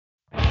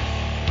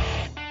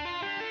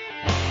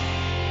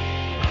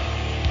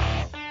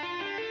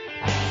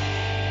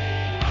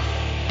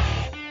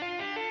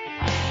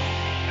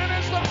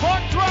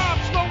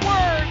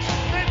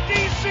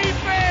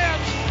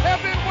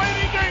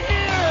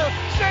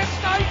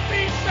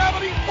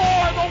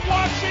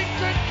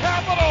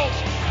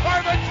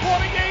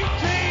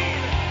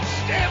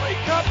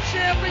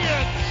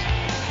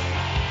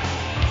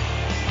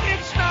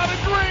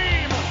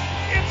dream.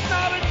 It's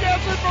not a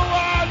desert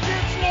mirage.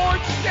 It's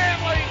Lord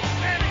Stanley,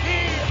 and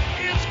he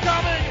is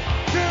coming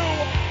to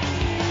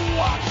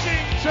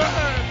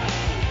Washington.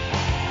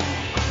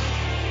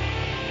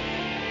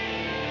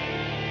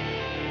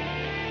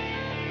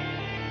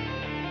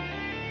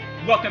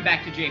 Welcome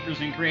back to Japers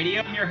Inc.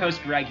 Radio. I'm your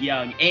host, Greg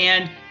Young,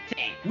 and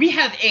today we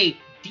have a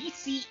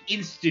DC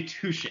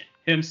institution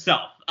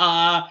himself.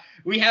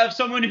 We have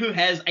someone who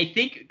has, I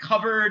think,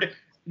 covered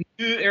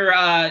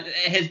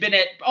has been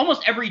at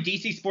almost every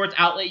DC sports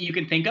outlet you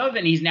can think of,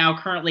 and he's now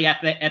currently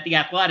at the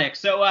Athletics.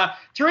 So,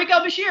 Tariq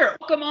El-Bashir,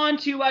 welcome on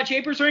to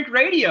Japers Inc.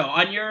 Radio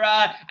on your,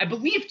 I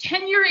believe,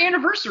 10-year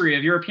anniversary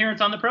of your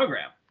appearance on the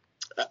program.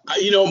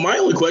 My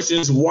only question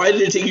is, why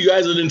did it take you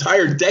guys an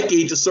entire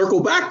decade to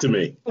circle back to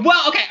me?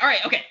 Well, okay.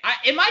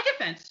 In my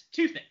defense,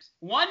 two things.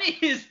 One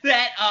is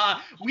that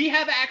we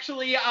have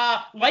actually,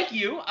 like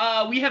you,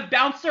 we have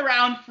bounced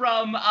around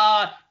from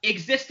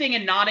existing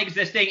and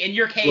non-existing. In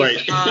your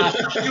case,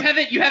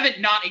 right. you haven't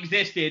not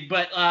existed,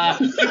 but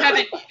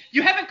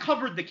you haven't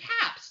covered the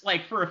Caps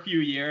like for a few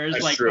years,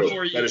 That's like true.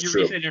 before your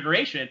recent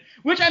iteration.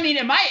 Which, I mean,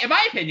 in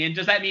my opinion,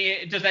 does that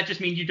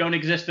just mean you don't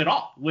exist at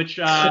all? Which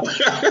is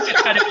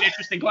kind of an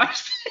interesting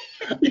question.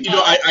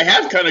 I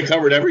have kind of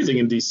covered everything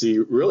in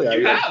DC, really.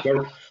 I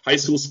covered high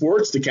school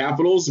sports, the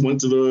Capitals, went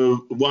to the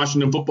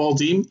Washington football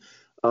team,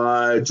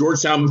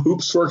 Georgetown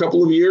hoops for a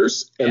couple of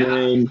years, and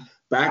then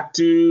back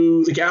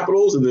to the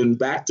Capitals, and then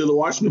back to the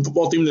Washington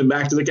football team, and then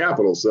back to the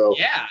Capitals. So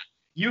yeah,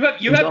 you've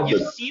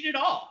seen it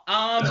all.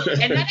 And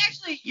then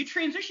actually you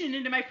transitioned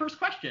into my first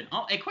question,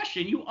 a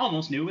question you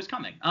almost knew was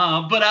coming.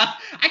 But I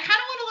kind of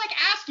want to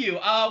ask you,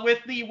 with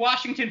the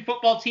Washington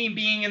football team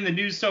being in the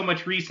news so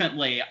much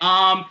recently,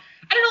 I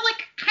don't know,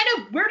 kind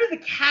of where do the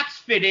Caps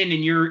fit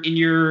in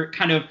your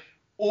kind of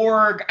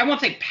org, I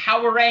won't say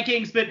power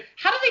rankings, but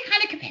how do they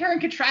kind of compare and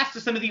contrast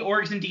to some of the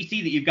orgs in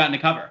DC that you've gotten to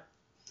cover?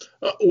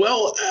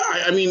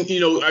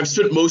 I've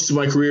spent most of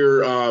my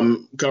career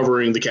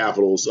covering the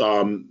Capitals.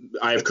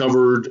 I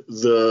covered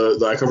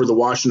the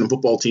Washington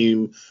football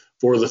team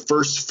for the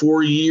first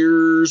 4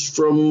 years,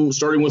 from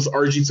starting with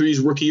RG3's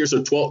rookie year,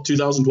 so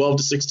 2012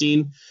 to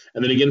 16,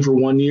 and then again for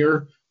 1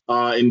 year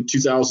in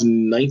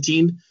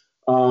 2019.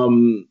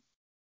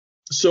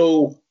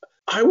 So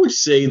I would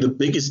say the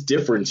biggest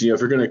difference, if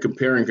you're going to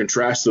compare and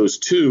contrast those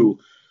two,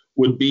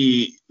 would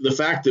be the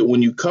fact that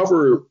when you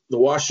cover the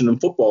Washington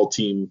football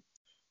team,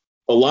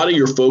 a lot of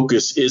your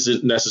focus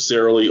isn't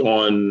necessarily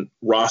on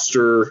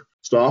roster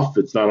stuff.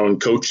 It's not on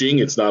coaching.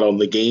 It's not on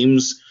the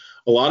games.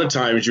 A lot of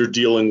times you're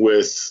dealing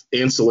with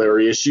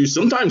ancillary issues,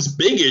 sometimes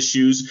big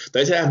issues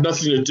that have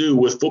nothing to do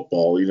with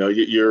football.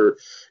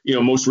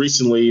 Most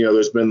recently,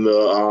 there's been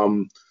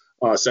the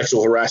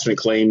sexual harassment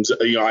claims.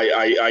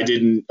 I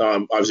didn't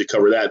obviously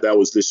cover that. That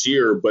was this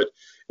year, but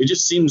it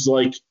just seems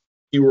like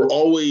you were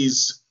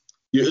always.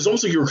 It's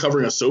almost like you were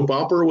covering a soap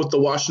opera with the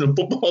Washington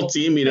football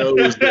team. It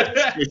was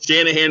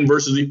Shanahan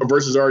versus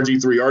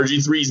RG3,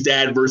 RG3's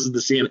dad versus the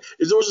Shanahan.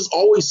 There was just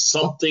always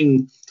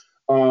something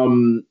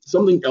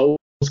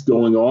else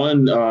going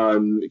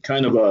on,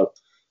 kind of a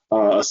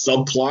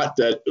subplot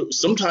that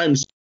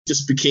sometimes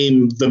just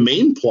became the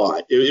main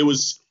plot. It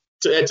was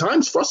at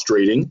times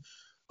frustrating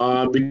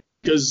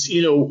because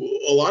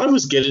a lot of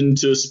us get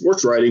into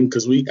sports writing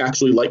because we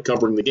actually like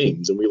covering the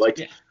games and we like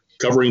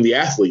covering the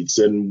athletes.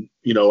 And,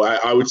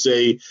 I would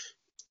say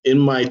in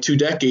my 2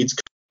 decades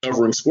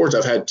covering sports,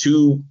 I've had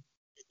 2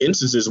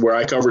 instances where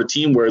I covered a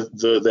team where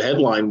the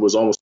headline was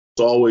almost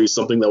always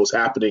something that was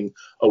happening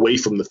away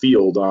from the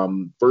field.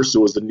 First, it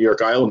was the New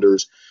York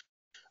Islanders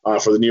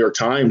for the New York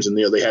Times, and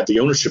they had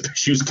the ownership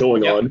issues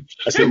going on.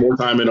 I spent more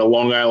time in a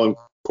Long Island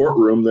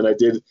courtroom than I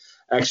did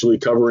actually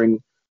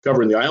covering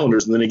the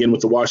Islanders. And then again with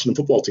the Washington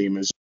football team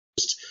is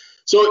just,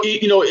 so,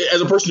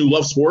 as a person who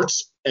loves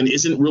sports and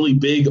isn't really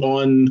big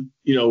on,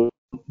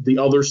 the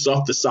other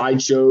stuff, the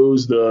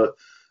sideshows, the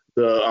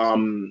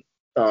kind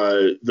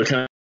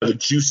of the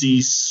juicy,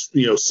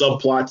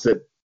 subplots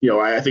that,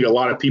 I think a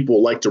lot of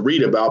people like to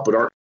read about, but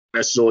aren't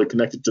necessarily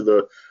connected to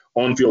the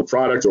on-field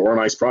product or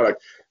on-ice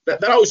product. I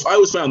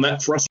always found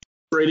that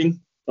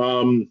frustrating.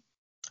 And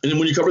then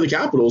when you cover the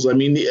Capitals,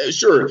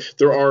 sure,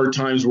 there are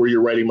times where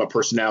you're writing about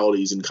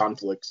personalities and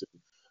conflicts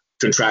and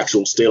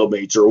contractual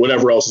stalemates or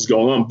whatever else is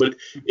going on, but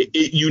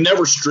you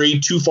never stray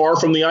too far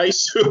from the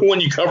ice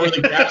when you cover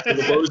the Caps as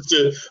opposed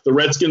to the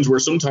Redskins, where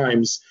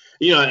sometimes,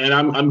 and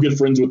I'm good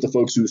friends with the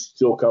folks who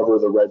still cover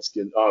the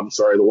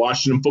the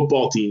Washington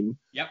football team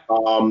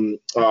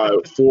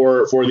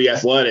for the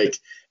Athletic.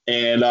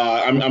 And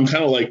I'm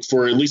kind of like,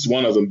 for at least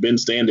one of them, Ben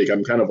Standig,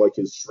 I'm kind of like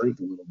his shrink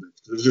a little bit.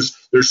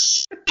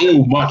 There's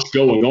so much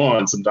going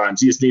on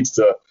sometimes. He just needs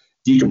to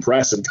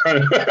decompress and kind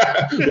of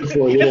It's a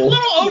little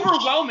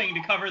overwhelming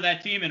to cover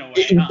that team in a way.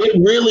 It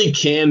really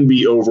can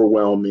be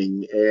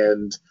overwhelming.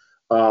 And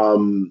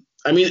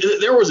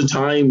there was a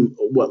time,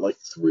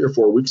 3 or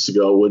 4 weeks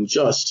ago, when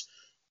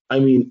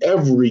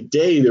every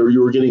day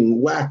you were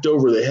getting whacked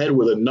over the head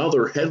with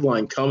another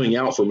headline coming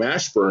out from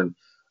Ashburn.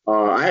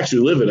 I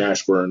actually live in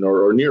Ashburn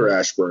or near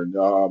Ashburn.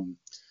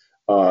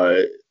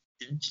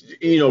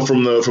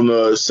 from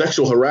the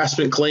sexual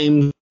harassment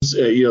claims,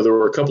 there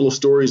were a couple of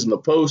stories in the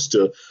Post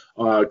to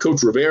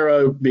Coach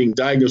Rivera being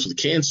diagnosed with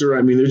cancer.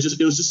 I mean, it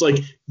was just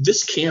like,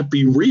 this can't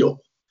be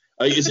real.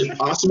 Is it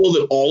possible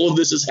that all of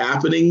this is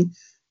happening,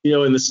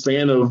 in the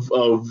span of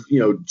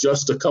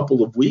just a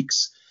couple of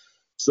weeks?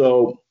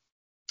 So,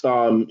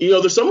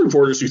 there's some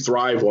reporters who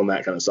thrive on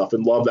that kind of stuff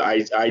and love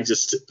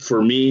that.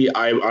 For me,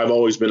 I've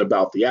always been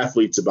about the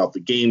athletes, about the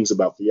games,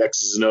 about the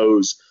X's and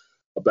O's,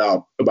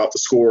 about the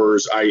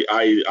scores.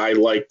 I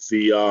like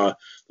the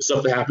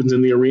stuff that happens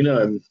in the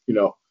arena, and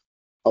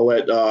I'll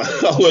let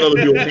other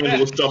people handle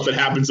the stuff that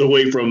happens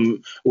away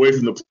from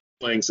the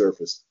playing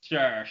surface.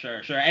 Sure.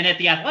 And at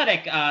The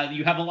Athletic,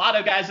 you have a lot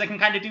of guys that can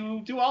kind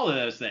of do all of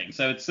those things.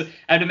 So it's,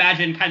 I'd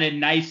imagine, kind of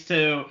nice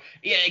to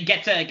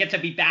get to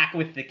be back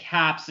with the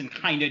Caps and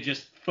kind of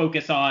just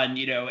focus on,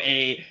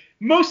 a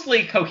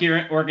mostly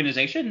coherent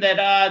organization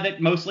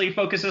that mostly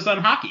focuses on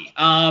hockey.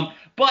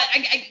 But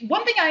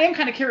one thing I am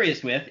kind of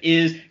curious with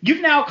is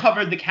you've now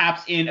covered the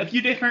Caps in a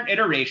few different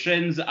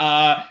iterations,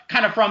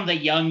 kind of from the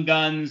young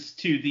guns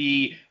to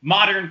the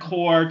modern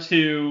core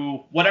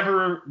to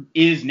whatever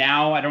is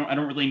now. I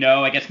don't really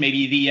know. I guess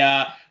maybe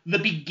the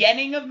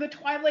beginning of the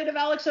twilight of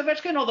Alex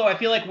Ovechkin. Although I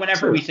feel like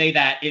whenever we say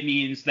that, it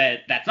means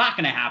that that's not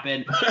going to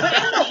happen.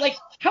 But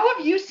how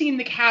have you seen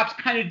the Caps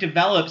kind of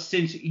develop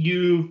since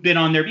you've been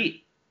on their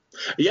beat?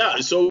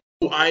 Yeah, so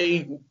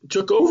I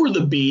took over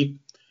the beat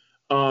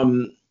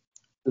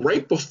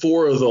right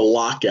before the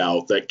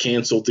lockout that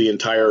canceled the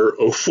entire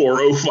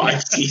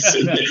 04-05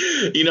 season.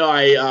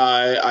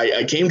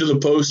 I came to the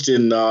Post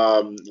in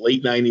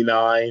late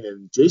 99,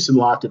 and Jason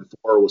La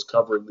Canfora was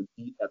covering the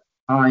beat at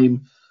the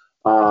time.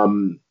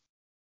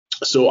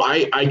 So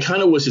I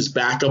kind of was his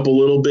backup a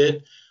little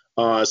bit.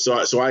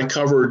 So I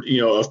covered,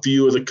 a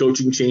few of the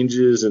coaching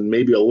changes and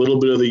maybe a little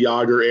bit of the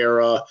Jágr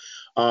era.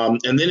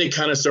 And then it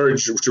kind of started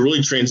to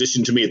really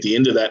transition to me at the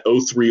end of that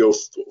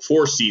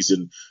 03-04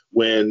 season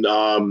when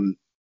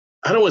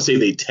I don't want to say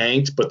they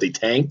tanked, but they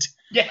tanked.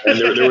 Yeah. And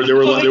there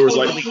was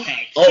like,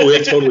 oh,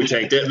 they totally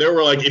tanked. They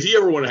were like, if you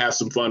ever want to have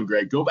some fun,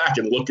 Greg, go back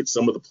and look at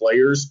some of the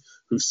players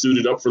who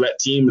suited up for that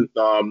team in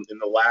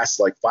the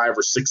last 5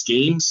 or 6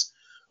 games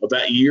of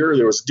that year.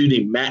 There was a dude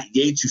named Matt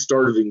Yates who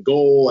started in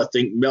goal. I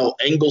think Mel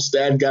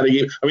Engelstad got a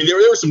game. I mean, there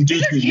were some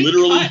dudes who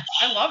literally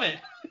 – I love it.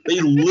 They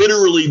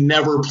literally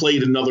never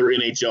played another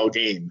NHL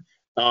game.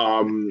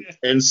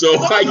 And so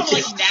like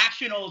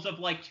nationals of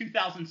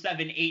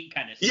 2007-8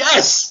 kind of stuff.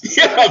 Yes.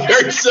 Yeah,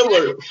 very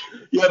similar.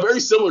 Very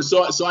similar.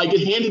 So I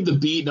get handed the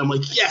beat and I'm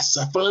like, yes,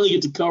 I finally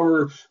get to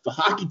cover the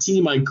hockey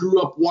team I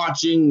grew up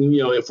watching,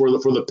 for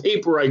the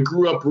paper I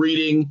grew up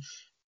reading.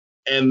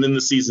 And then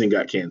the season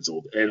got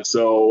canceled. And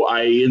so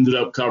I ended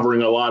up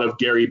covering a lot of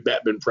Gary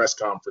Bettman press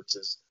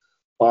conferences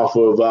off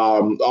of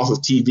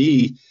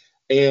TV.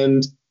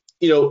 And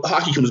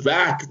hockey comes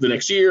back the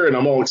next year, and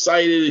I'm all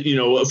excited.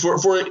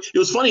 For it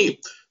was funny,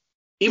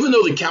 even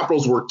though the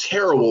Capitals were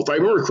terrible. If I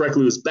remember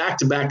correctly, it was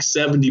back-to-back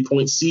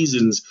 70-point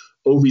seasons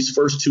Ovi's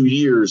first 2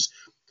 years.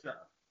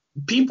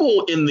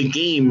 People in the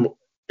game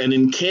and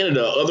in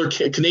Canada, other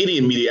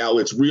Canadian media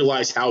outlets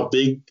realized how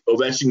big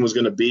Ovechkin was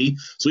going to be.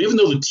 So even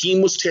though the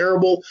team was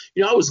terrible,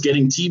 I was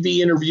getting TV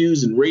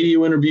interviews and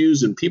radio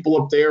interviews, and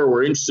people up there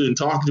were interested in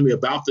talking to me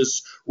about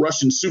this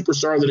Russian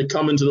superstar that had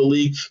come into the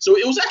league. So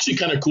it was actually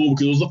kind of cool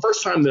because it was the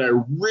first time that I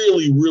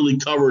really, really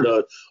covered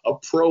a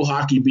pro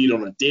hockey beat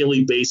on a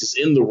daily basis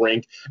in the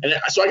rink. And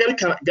so I got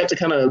to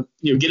kind of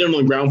get in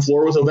on the ground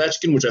floor with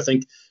Ovechkin, which I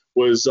think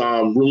was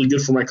really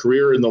good for my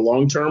career in the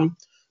long term.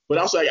 But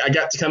also I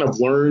got to kind of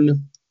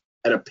learn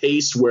at a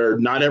pace where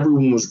not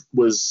everyone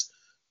was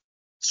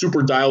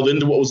super dialed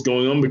into what was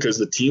going on because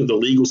the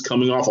league was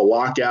coming off a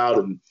lockout,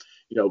 and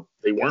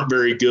they weren't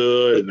very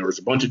good, and there was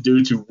a bunch of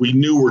dudes who we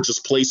knew were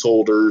just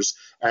placeholders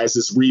as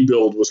this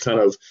rebuild was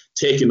kind of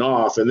taking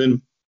off. And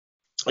then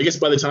I guess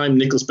by the time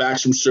Nicholas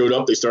Backstrom showed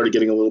up, they started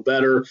getting a little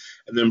better,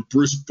 and then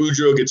Bruce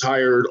Boudreau gets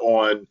hired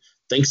on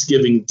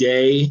Thanksgiving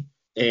Day.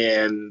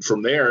 And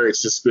from there,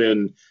 it's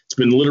been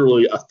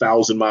literally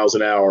 1,000 miles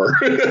an hour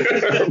from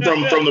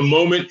the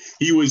moment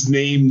he was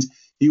named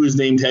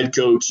head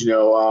coach,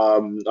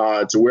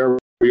 to where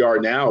we are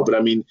now. But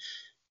I mean,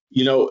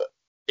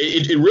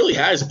 it really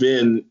has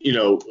been,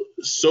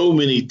 so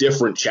many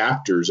different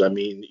chapters. I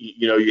mean,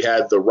 you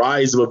had the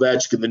rise of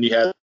Ovechkin, then you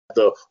had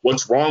the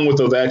what's wrong with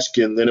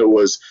Ovechkin, then it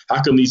was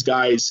how come these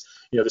guys,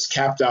 this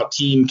capped out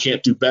team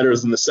can't do better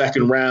than the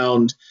second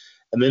round.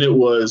 And then it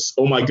was,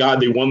 oh my God,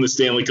 they won the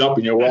Stanley Cup,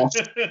 and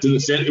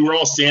we're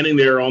all standing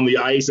there on the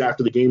ice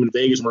after the game in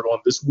Vegas, and we're going,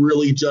 this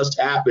really just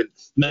happened.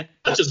 Not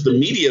just the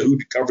media who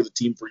covered the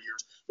team for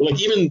years, but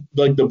even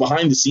the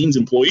behind the scenes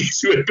employees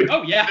who had been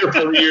there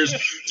for years.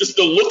 Just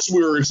the looks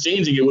we were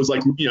exchanging, it was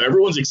like,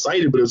 everyone's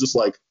excited, but it was just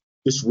like,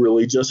 this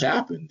really just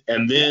happened.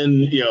 And then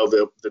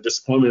the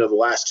disappointment of the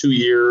last 2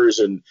 years,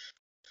 and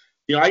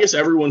I guess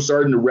everyone's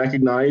starting to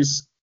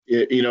recognize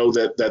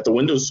that the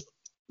windows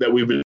that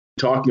we've been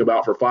talking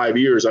about for 5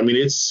 years, I mean,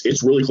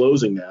 it's really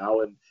closing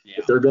now. And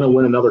if they're going to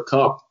win another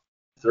cup,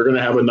 if they're going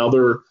to have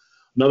another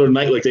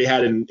night like they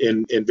had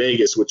in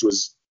Vegas, which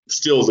was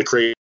still the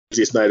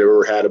craziest night I've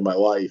ever had in my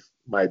life,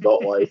 my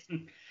adult life.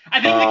 I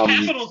think the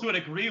Capitals would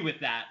agree with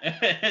that.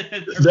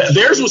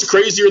 Theirs was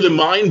crazier than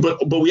mine,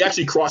 but we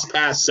actually crossed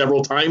paths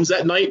several times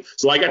that night,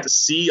 so I got to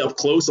see up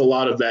close a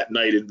lot of that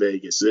night in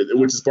Vegas,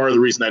 which is part of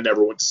the reason I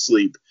never went to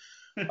sleep.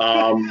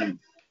 And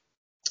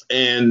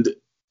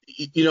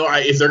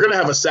if they're going to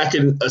have a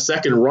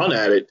second run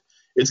at it,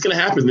 it's going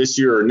to happen this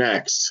year or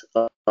next.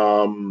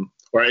 When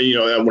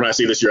I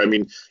say this year, I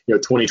mean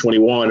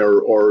 2021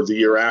 or the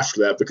year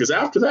after that, because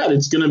after that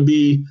it's going to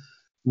be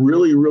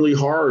really, really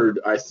hard,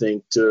 I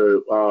think,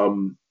 to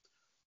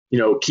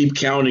keep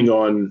counting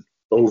on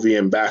Ovi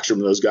and Backstrom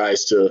and those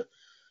guys to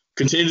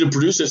continue to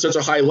produce at such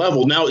a high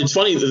level. Now, it's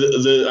funny,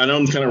 I know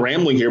I'm kind of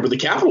rambling here, but the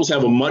Capitals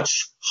have a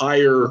much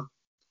higher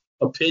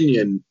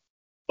opinion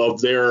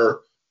of their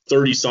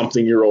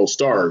 30-something-year-old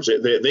stars.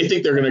 They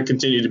think they're going to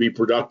continue to be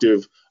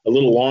productive a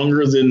little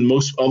longer than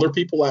most other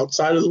people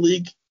outside of the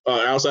league,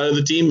 outside of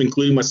the team,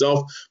 including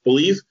myself,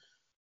 believe.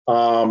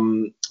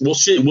 We'll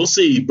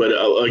see. But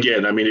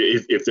again, I mean,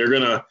 if they're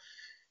gonna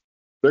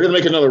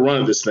make another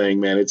run at this thing,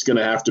 man, it's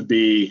gonna have to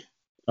be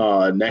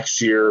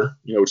next year.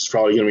 Which is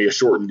probably gonna be a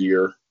shortened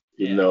year,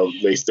 even though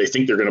they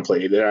think they're gonna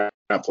play. They're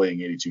not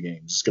playing 82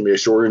 games. It's gonna be a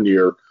shortened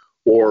year,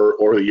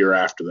 or the year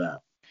after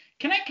that.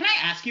 Can I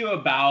ask you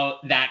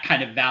about that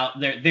kind of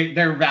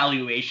their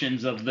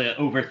valuations of the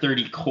over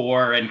 30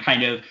 core and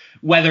kind of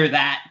whether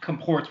that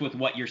comports with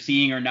what you're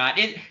seeing or not?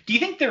 Do you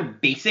think they're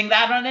basing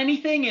that on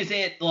anything? Is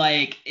it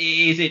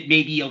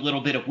maybe a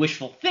little bit of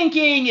wishful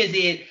thinking?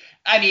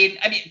 I mean,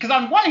 because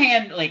on one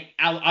hand,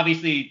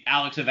 obviously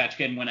Alex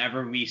Ovechkin,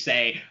 whenever we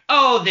say,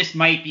 oh, this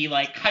might be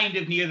kind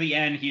of near the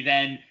end, he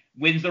then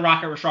wins the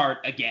Rocket Richard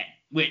again.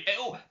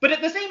 But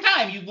at the same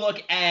time, you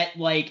look at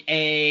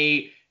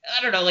maybe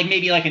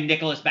a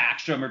Nicholas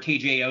Backstrom or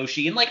TJ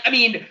Oshie.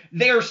 And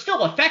they're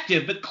still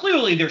effective, but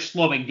clearly they're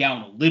slowing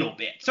down a little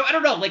bit. So I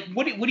don't know,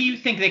 what do you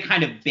think they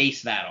kind of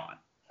base that on?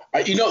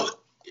 I think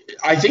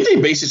they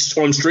base it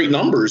on straight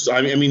numbers.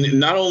 I mean,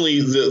 not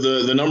only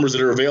the numbers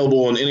that are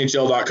available on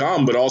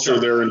NHL.com, but also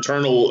their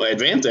internal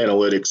advanced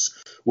analytics,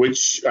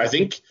 which I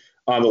think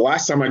the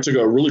last time I took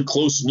a really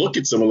close look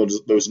at some of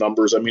those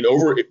numbers, I mean,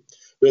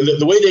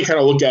 the way they kind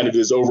of look at it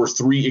is over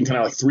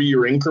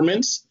 3-year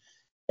increments.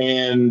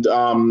 And,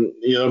 I'm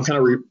kind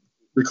of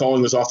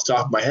recalling this off the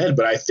top of my head,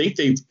 but I think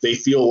they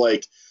feel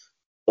like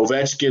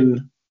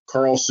Ovechkin,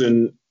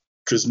 Karlsson,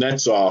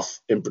 Kuznetsov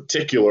in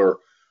particular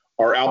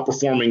are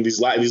outperforming these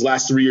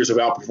last 3 years have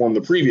outperformed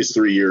the previous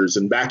 3 years.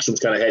 And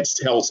Backstrom's kind of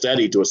held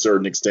steady to a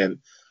certain extent,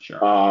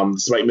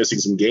 despite missing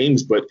some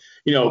games. But,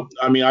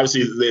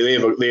 obviously they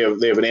have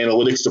an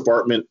analytics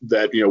department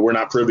that, we're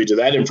not privy to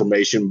that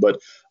information.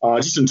 But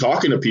just in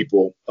talking to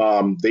people,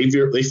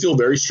 they feel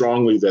very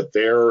strongly that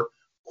they're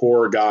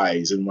core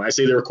guys. And when I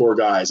say they're core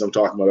guys, I'm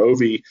talking about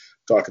Ovi,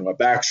 talking about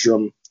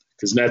Backstrom,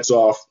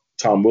 Kuznetsov,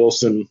 Tom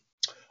Wilson.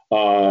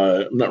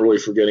 I'm not really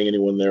forgetting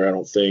anyone there, I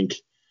don't think.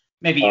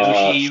 Maybe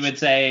Oshie, you would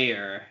say,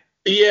 or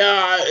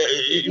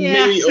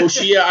maybe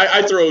Oshie. Yeah,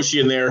 I throw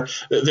Oshie in there.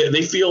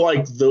 They feel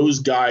like those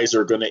guys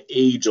are going to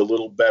age a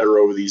little better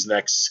over these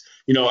next.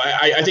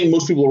 I think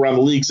most people around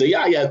the league say,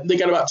 they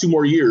got about 2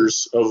 more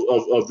years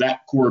of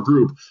that core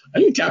group. I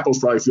think the Capitals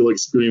probably feel like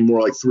it's going to be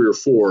more like 3 or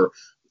 4.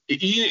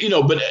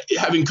 But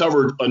having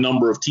covered a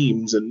number of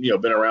teams and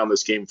been around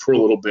this game for a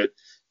little bit,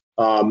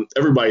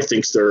 everybody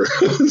thinks their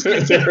own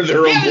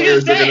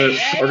players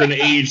are going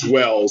to age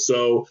well.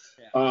 So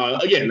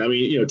again,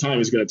 time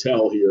is going to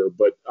tell here,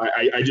 but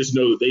I just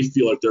know that they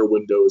feel like their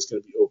window is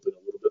going to be open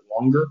a little bit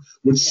longer.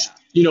 Which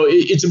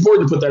it's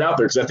important to put that out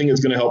there because I think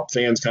it's going to help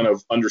fans kind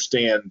of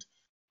understand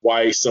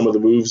why some of the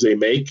moves they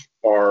make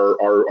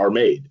are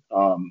made.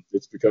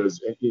 It's because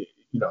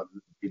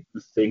you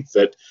think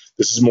that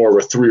this is more of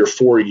a 3 or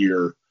 4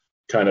 year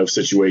kind of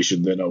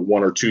situation than a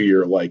 1 or 2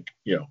 year,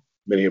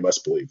 many of us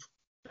believe.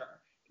 Sure.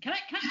 I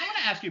want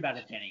to ask you about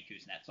Evgeny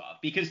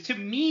Kuznetsov, because to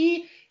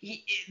me,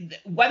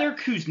 whether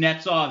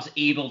Kuznetsov's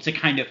able to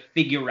kind of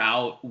figure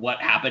out what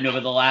happened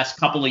over the last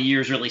couple of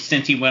years, really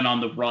since he went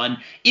on the run,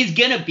 is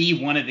going to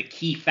be one of the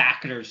key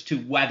factors to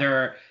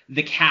whether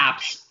the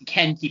Caps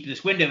can keep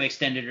this window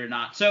extended or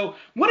not. So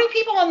what do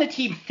people on the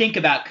team think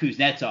about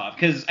Kuznetsov?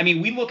 Because,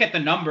 we look at the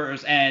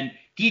numbers and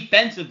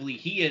defensively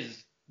he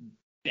is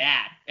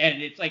bad,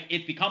 and it's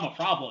become a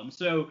problem.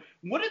 So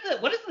what does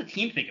the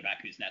team think about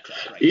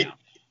Kuznetsov right now?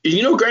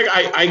 Greg,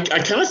 I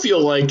kind of feel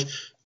like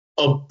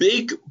a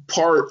big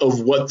part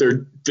of what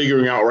they're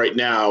figuring out right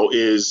now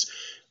is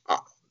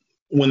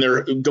when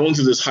they're going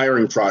through this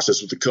hiring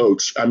process with the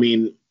coach. I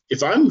mean,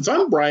 if I'm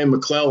Brian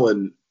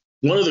McClellan,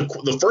 one of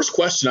the first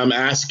question I'm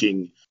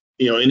asking,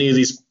 any of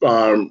these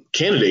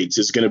candidates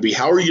is going to be,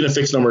 how are you going to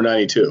fix number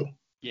 92?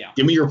 Yeah.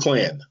 Give me your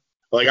plan.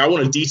 I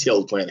want a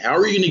detailed plan. How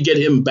are you going to get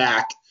him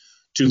back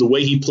to the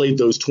way he played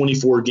those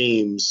 24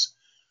 games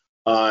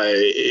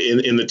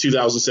in the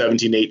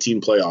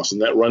 2017-18 playoffs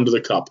and that run to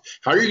the Cup?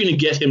 How are you going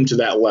to get him to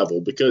that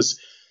level? Because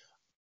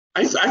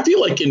I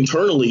feel like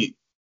internally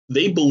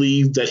they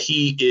believe that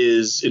he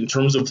is, in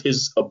terms of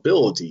his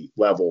ability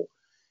level,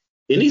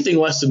 anything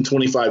less than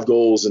 25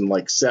 goals and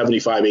like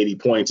 75, 80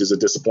 points is a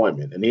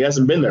disappointment. And he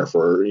hasn't been there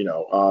for,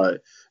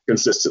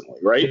 consistently,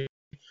 right?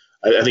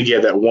 I think he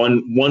had that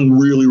one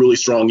really, really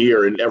strong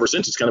year. And ever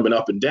since, it's kind of been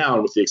up and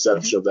down with the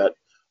exception of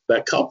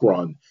that cup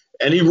run.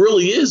 And he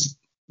really is,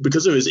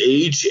 because of his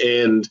age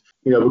and,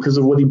 because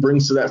of what he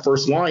brings to that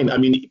first line. I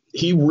mean,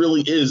 he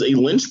really is a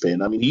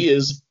linchpin. I mean, he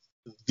is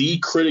the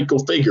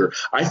critical figure.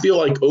 I feel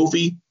like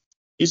Ovi,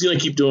 he's going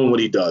to keep doing what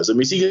he does. I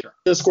mean, is he going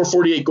to score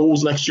 48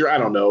 goals next year? I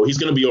don't know. He's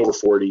going to be over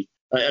 40.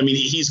 I mean,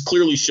 he's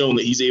clearly shown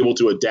that he's able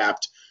to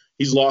adapt.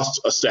 He's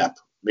lost a step,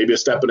 maybe a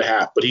step and a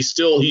half, but he's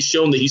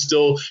shown that he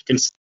still can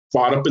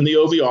spot up in the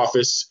Ovi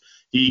office.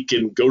 He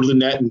can go to the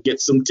net and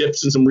get some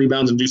tips and some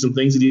rebounds and do some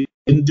things that he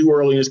didn't do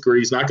early in his career.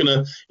 He's not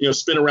going to,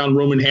 spin around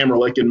Roman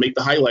Hammerlick and make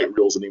the highlight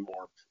reels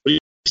anymore. But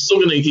he's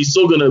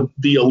still going to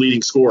be a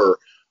leading scorer.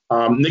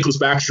 Nicholas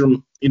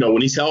Backstrom,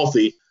 when he's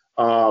healthy,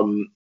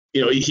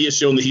 he has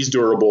shown that he's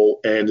durable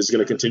and is going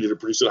to continue to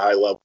produce at a high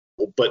level.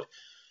 But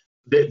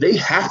they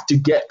have to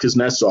get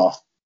Kuznetsov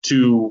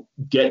to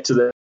get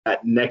to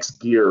that next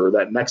gear,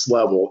 that next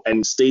level,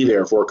 and stay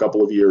there for a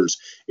couple of years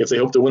if they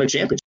hope to win a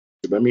championship.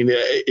 I mean,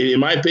 in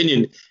my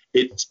opinion,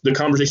 the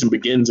conversation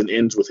begins and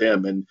ends with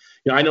him. And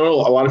I know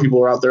a lot of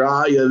people are out there.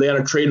 They had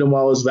to trade him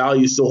while his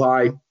value is still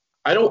high.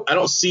 I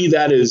don't see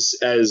that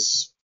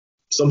as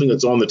something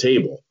that's on the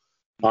table.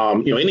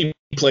 Any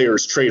player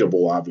is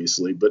tradable,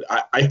 obviously, but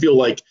I feel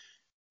like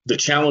the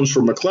challenge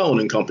for McClellan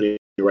and company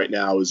right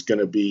now is going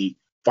to be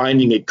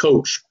finding a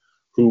coach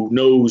who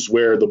knows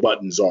where the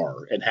buttons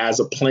are and has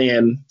a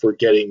plan for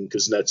getting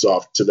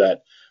Kuznetsov to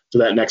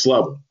that next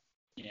level.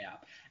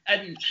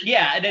 And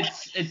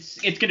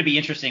it's going to be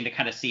interesting to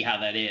kind of see how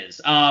that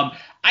is. I'm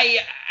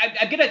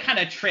going to kind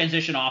of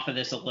transition off of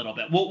this a little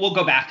bit. We'll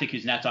go back to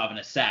Kuznetsov in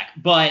a sec,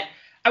 but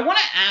I want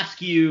to ask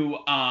you.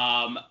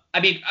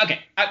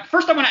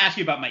 First I want to ask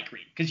you about Mike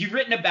Green, because you've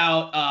written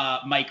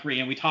about Mike Green,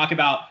 and we talk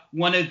about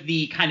one of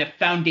the kind of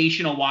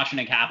foundational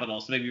Washington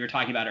Capitals that we were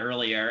talking about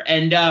earlier,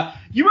 and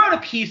you wrote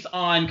a piece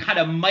on kind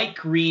of Mike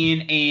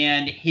Green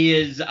and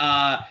his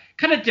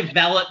kind of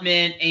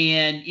development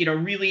and,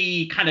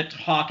 really kind of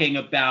talking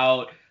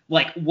about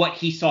like what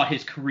he saw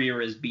his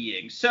career as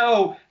being.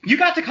 So you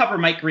got to cover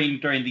Mike Green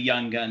during the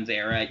Young Guns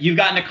era. You've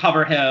gotten to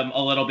cover him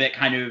a little bit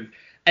kind of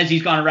as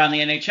he's gone around the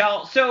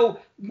NHL. So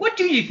what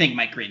do you think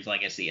Mike Green's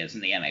legacy is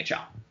in the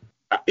NHL?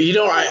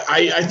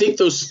 I think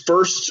those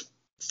first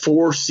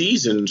 4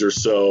 seasons or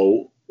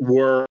so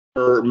were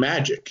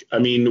magic. I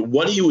mean,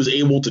 what he was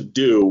able to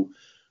do,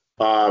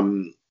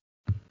 from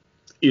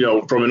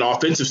an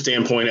offensive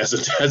standpoint as a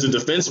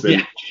defenseman,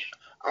 yeah.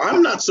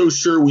 I'm not so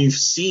sure we've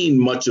seen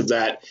much of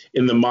that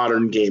in the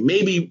modern game.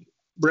 Maybe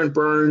Brent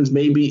Burns,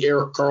 maybe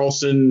Erik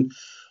Karlsson,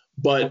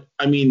 but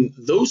I mean,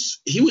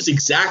 he was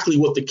exactly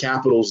what the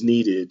Capitals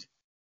needed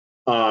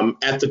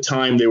at the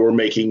time they were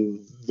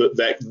making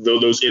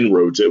those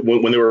inroads.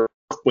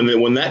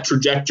 When that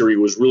trajectory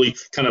was really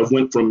kind of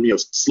went from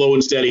slow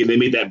and steady, and they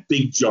made that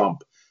big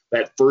jump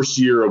that first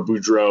year of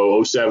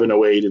Boudreau, 07,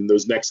 08, and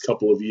those next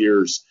couple of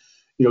years.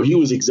 He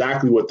was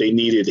exactly what they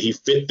needed. He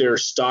fit their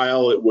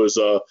style. It was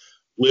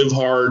live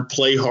hard,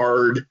 play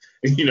hard,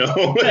 and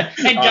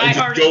die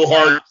hard, go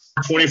hard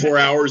 24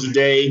 hours a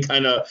day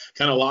kind of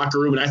locker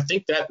room. And I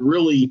think that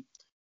really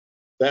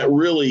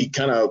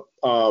kind of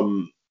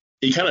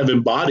he kind of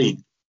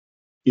embodied,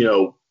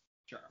 sure,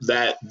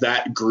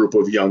 that group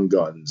of young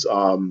guns.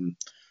 I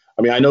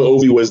mean, I know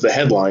Ovi was the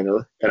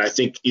headliner, and I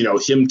think,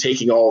 him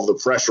taking all of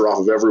the pressure off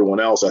of everyone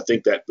else, I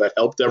think that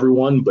helped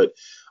everyone. But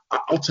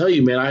I'll tell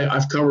you, man,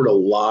 I've covered a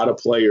lot of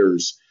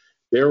players.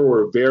 There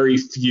were very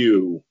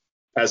few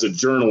as a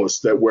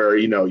journalist where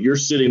you're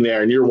sitting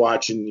there and you're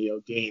watching,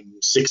 game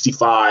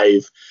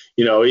 65,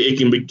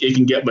 it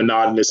can get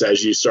monotonous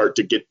as you start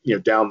to get,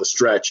 down the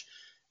stretch.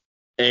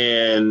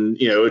 And,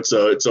 it's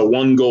a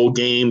 1-goal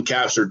game,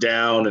 Caps are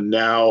down, and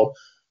now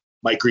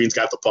Mike Green's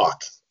got the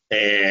puck.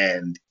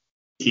 And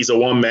he's a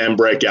one-man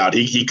breakout.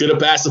 He could have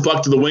passed the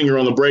puck to the winger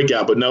on the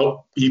breakout, but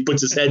no, he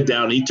puts his head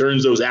down. He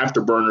turns those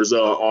afterburners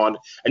on,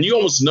 and you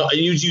almost know.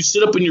 You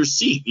sit up in your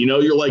seat.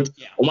 You're like,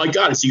 yeah. Oh my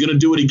God, is he going to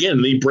do it again?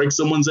 And he breaks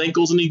someone's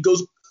ankles, and he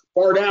goes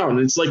far down.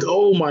 And it's like,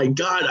 oh my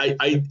God,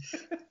 there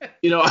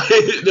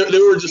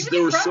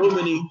were so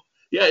many.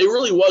 Yeah, it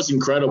really was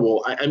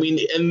incredible. I mean,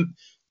 and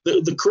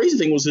the crazy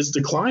thing was his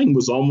decline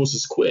was almost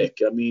as quick.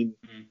 I mean.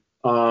 Mm-hmm.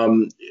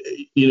 I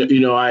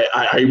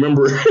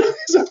remember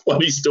it's a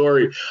funny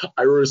story.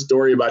 I wrote a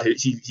story about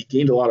he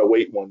gained a lot of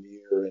weight one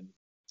year, and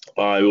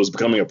it was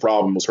becoming a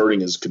problem. It was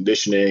hurting his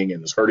conditioning and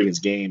it was hurting his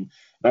game.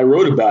 And I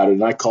wrote about it,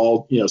 and I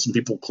called some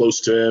people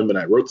close to him, and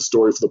I wrote the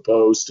story for the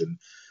Post. And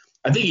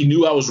I think he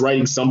knew I was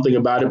writing something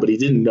about it, but he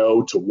didn't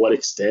know to what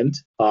extent.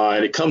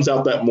 And it comes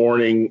out that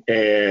morning,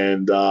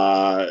 and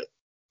I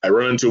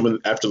run into him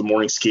after the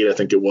morning skate, I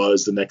think it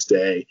was the next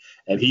day,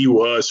 and he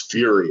was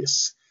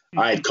furious.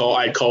 I had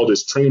called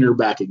his trainer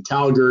back in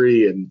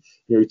Calgary, and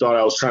he thought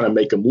I was trying to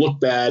make him look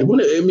bad. It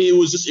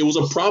was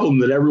a problem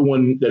that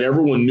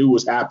everyone knew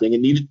was happening.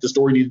 The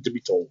story needed to be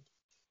told.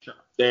 Sure.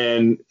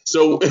 And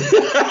so,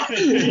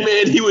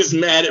 man, he was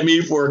mad at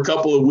me for a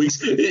couple of weeks.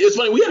 It's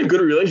funny. We had a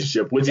good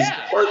relationship, which is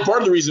part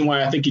of the reason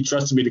why I think he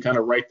trusted me to kind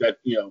of write that,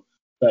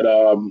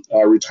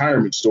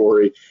 retirement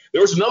story.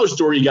 There was another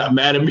story he got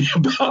mad at me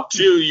about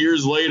 2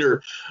 years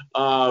later.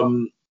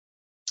 Do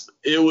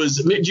you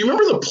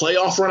remember the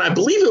playoff run? I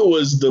believe it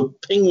was the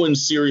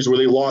Penguins series where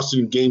they lost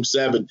in Game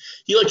 7.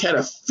 He had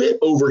a fit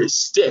over his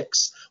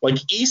sticks.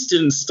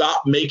 Easton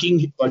stopped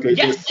making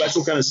a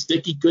special kind of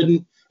stick he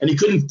couldn't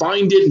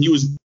find it, and he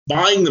was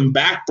buying them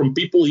back from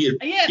people he'd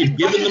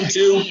given them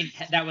to.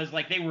 That was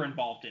they were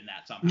involved in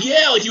that somehow.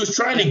 Yeah, he was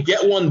trying to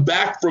get one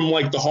back from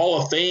the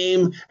Hall of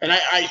Fame, and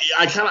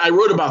I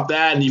wrote about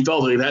that, and he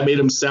felt like that made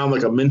him sound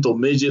like a mental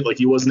midget, like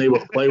he wasn't able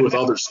to play with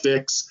other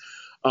sticks.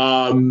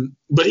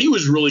 But he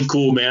was really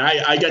cool, man.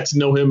 I got to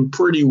know him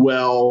pretty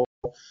well.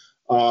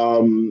 I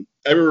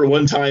remember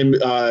one time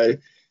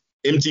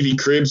MTV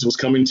Cribs was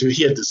coming to.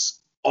 He had this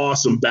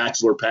awesome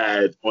bachelor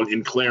pad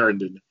in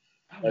Clarendon.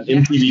 And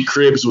MTV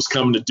Cribs was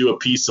coming to do a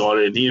piece on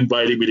it, and he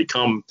invited me to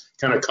come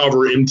kind of cover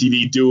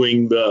MTV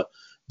doing the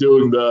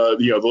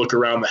look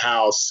around the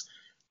house.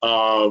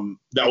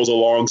 That was a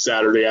long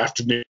Saturday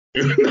afternoon,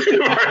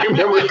 if I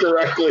remember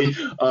correctly.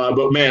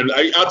 But man,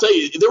 I'll tell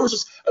you, it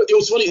was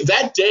funny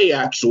that day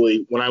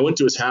actually when I went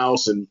to his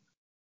house and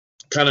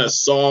kind of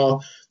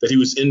saw that he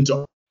was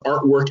into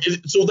artwork.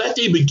 So that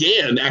day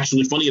began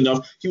actually, funny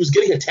enough, he was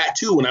getting a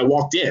tattoo when I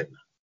walked in.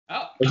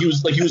 Oh. He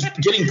was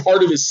getting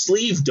part of his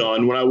sleeve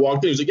done when I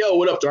walked in. He was like, "Yo,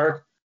 what up,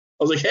 Dark?"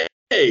 I was like,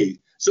 "Hey."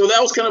 So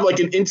that was kind of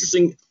an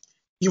interesting.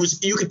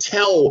 You could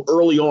tell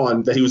early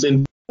on that he was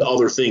into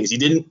other things. He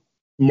didn't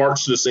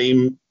march to the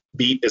same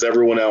beat as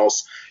everyone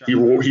else.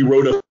 Sure. He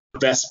rode a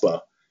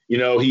Vespa.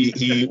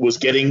 He was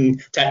getting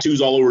tattoos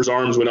all over his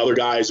arms when other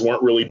guys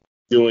weren't really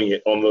doing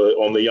it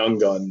on the young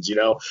guns.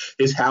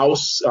 His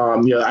house. I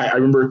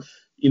remember.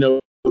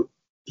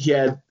 He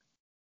had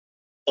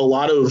a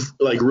lot of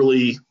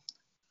really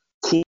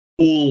cool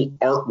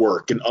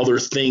artwork and other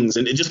things,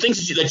 and just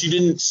things that you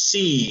didn't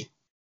see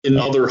in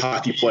other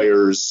hockey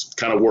players'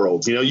 kind of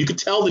worlds. You could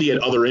tell that he had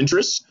other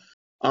interests.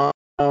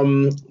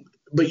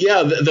 But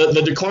yeah,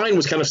 the decline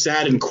was kind of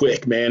sad and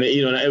quick, man.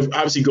 And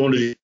obviously going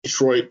to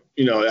Detroit,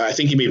 I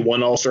think he made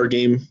one All-Star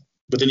game,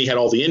 but then he had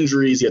all the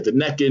injuries. He had the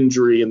neck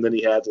injury, and then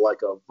he had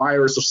a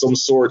virus of some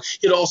sort.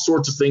 He had all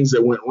sorts of things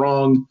that went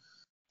wrong.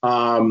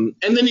 And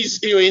then he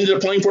ended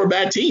up playing for a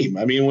bad team.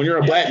 I mean, when you're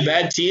a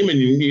bad team and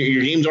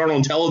your games aren't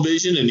on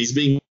television and he's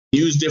being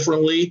used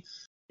differently,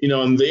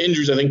 and the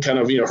injuries I think kind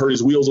of hurt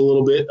his wheels a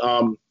little bit.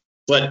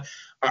 But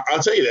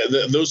I'll tell you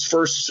that those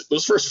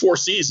first 4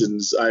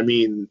 seasons, I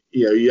mean,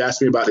 you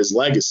asked me about his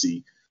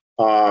legacy.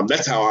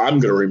 That's how I'm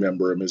going to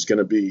remember him, is going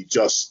to be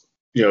just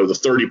the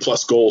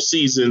 30+ goal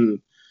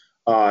season.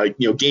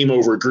 Game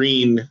over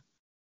green.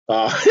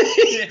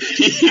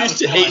 He used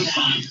to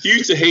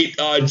hate.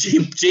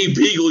 Jay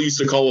Beagle used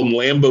to call him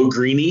Lambo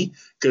Greeny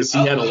because he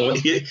had a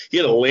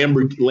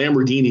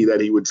Lamborghini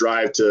that he would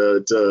drive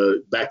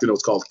to back then it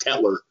was called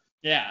Kettler.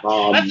 Yeah,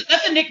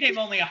 that's a nickname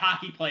only a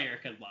hockey player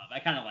could love. I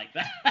kind of like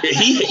that.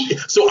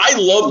 So I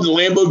loved the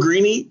Lambo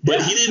Greeny,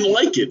 but he didn't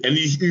like it, and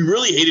he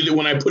really hated it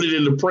when I put it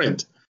into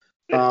print.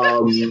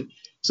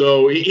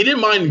 So he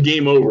didn't mind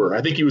Game Over.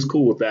 I think he was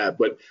cool with that,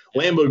 but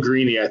Lambo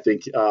Greeny, I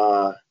think.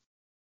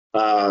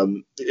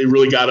 It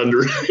really got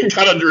under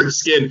his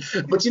skin.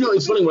 But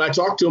it's funny, when I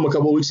talked to him a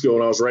couple of weeks ago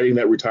when I was writing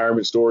that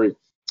retirement story,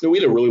 we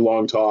had a really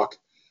long talk.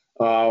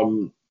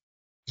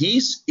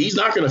 He's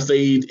not going to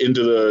fade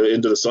into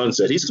the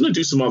sunset. He's going to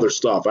do some other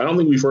stuff. I don't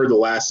think we've heard the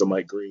last of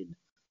Mike Green.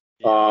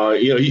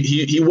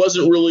 He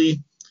wasn't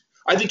really.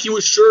 I think he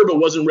was sure, but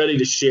wasn't ready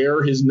to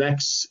share his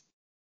next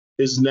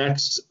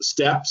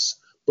steps.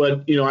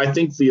 But I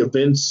think the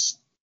events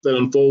that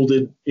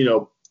unfolded,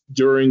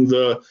 during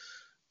the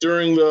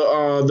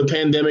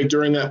pandemic,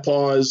 during that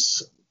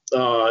pause,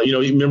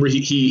 remember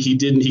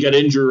he got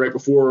injured right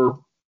before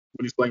when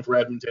he was playing for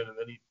Edmonton, and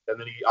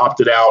then he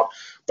opted out.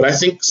 But I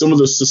think some of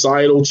the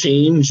societal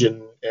change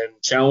and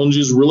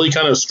challenges really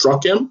kind of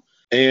struck him,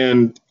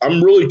 and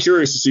I'm really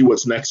curious to see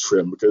what's next for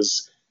him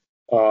because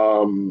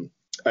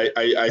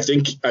I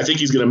think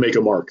he's going to make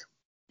a mark.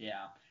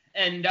 Yeah.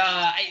 And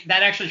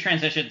that actually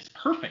transitions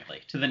perfectly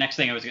to the next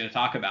thing I was going to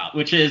talk about,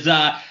 which is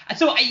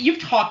so you've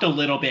talked a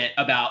little bit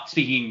about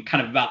speaking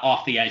kind of about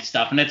off the ice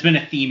stuff, and that's been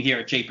a theme here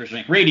at Japers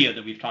Rink Radio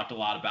that we've talked a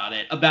lot about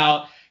it,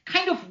 about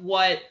kind of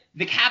what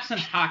the Caps and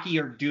hockey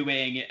are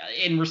doing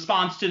in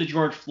response to the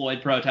George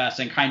Floyd protests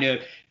and kind of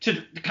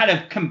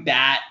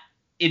combat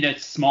in a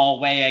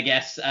small way, I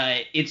guess,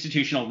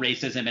 institutional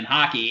racism in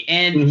hockey.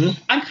 And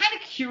I'm kind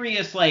of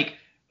curious,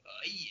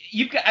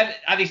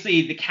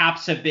 obviously the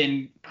Caps have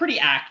been pretty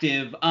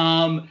active.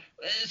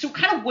 So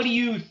kind of what do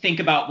you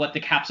think about what the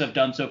Caps have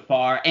done so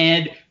far?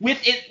 And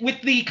with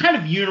the kind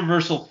of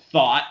universal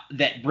thought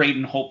that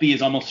Braden Holtby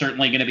is almost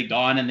certainly going to be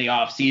gone in the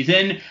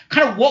offseason,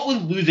 kind of what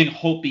would losing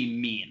Holtby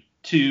mean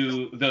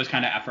to those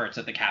kind of efforts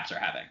that the Caps are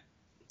having?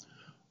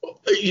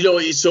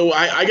 So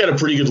I got a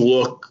pretty good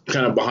look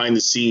kind of behind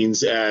the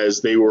scenes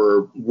as they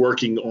were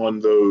working on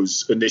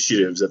those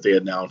initiatives that they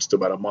announced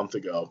about a month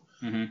ago.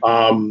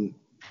 Mm-hmm.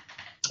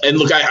 And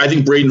look, I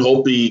think Braden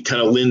Holtby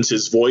kind of lends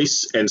his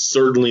voice and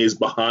certainly is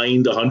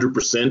behind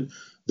 100%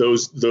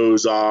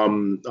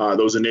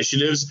 those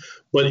initiatives.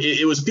 But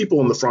it was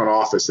people in the front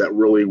office that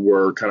really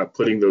were kind of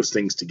putting those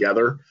things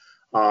together.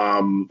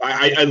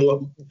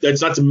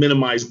 That's not to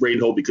minimize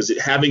Braden Holtby, because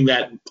having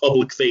that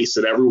public face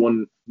that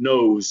everyone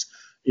knows,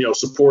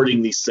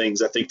 supporting these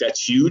things, I think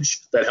that's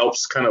huge. That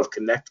helps kind of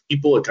connect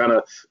people. It kind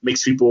of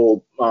makes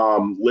people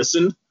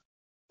listen.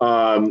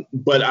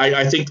 But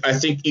I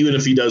think even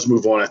if he does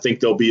move on, I think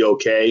they'll be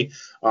okay,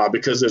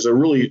 because there's a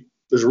really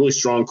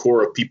strong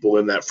core of people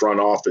in that front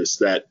office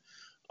that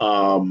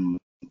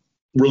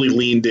really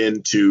leaned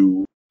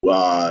into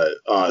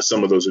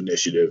some of those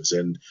initiatives.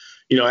 And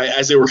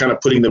as they were kind of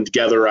putting them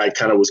together, I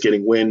kind of was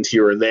getting wind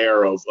here and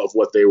there of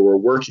what they were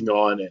working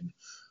on,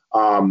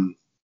 and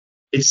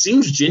it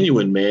seems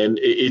genuine, man.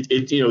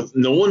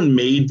 No one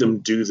made them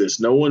do this.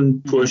 No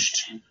one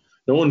pushed.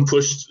 No one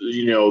pushed,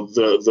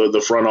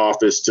 the front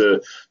office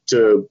to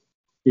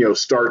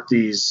start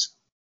these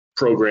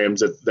programs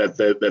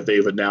that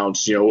they've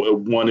announced.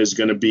 One is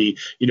going to be,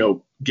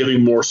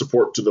 giving more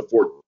support to the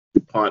Fort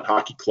DuPont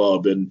Hockey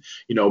Club, and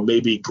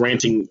maybe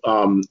granting,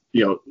 I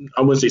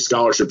wouldn't say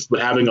scholarships, but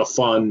having a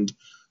fund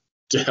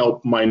to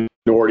help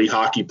minority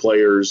hockey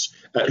players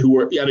who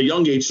are at a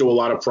young age show a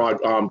lot of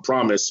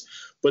promise.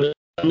 But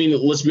I mean,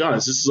 let's be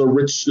honest. This is a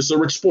rich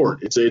sport.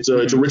 It's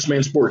a rich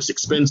man sport. It's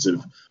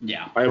expensive.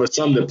 Yeah. I have a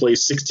son that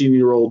plays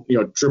 16-year-old,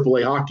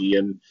 AAA hockey,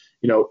 and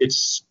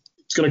it's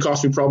going to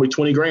cost me probably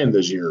 $20,000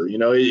 this year.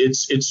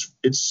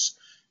 It's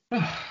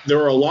there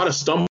are a lot of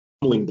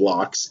stumbling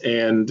blocks,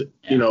 and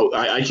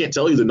I can't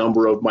tell you the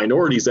number of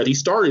minorities that he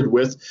started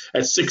with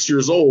at 6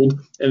 years old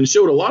and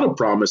showed a lot of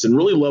promise and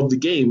really loved the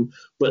game.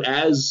 But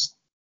as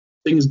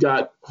things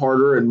got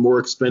harder and more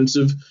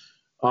expensive,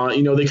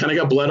 they kind of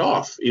got bled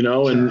off, and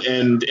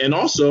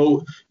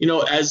also,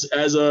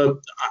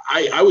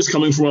 I was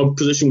coming from a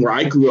position where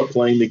I grew up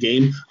playing the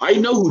game. I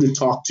know who to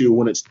talk to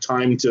when it's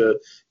time to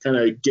kind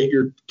of get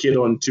your kid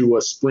onto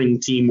a spring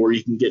team where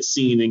you can get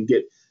seen and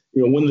get,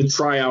 when the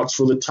tryouts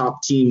for the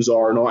top teams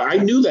are and all. I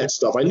knew that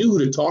stuff. I knew who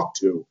to talk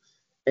to.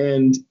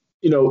 And,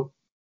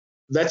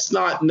 that's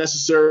not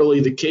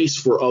necessarily the case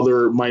for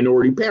other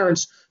minority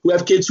parents who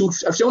have kids who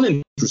have shown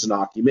interest in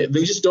hockey.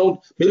 They just don't.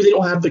 Maybe they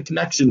don't have the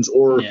connections,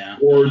 or they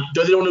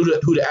don't know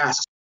who to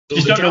ask. So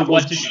just don't know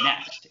what to do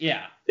next.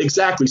 Yeah,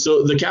 exactly.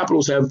 So the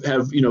Capitals have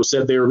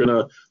said they're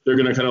gonna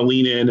kind of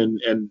lean in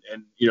and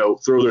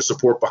throw their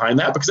support behind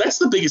that, because that's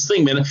the biggest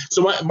thing, man.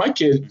 So my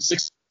kid,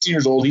 16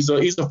 years old, he's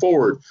a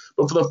forward,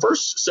 but for the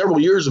first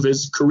several years of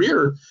his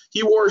career,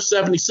 he wore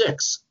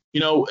 76.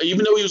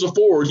 Even though he was a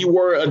forward, he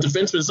wore a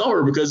defenseman's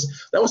number,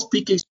 because that was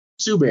PK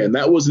Subban.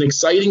 That was an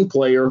exciting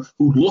player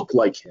who looked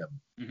like him.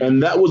 Mm-hmm.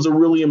 And that was a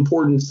really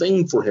important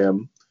thing for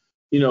him.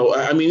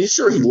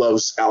 Sure, he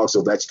loves Alex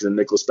Ovechkin and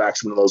Nicholas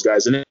Backstrom and those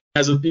guys, and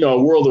has a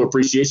world of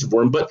appreciation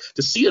for him. But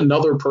to see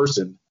another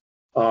person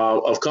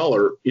of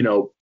color,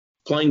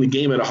 playing the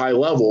game at a high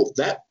level,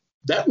 that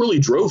really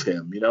drove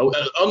him,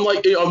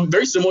 unlike,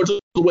 very similar to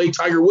the way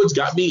Tiger Woods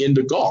got me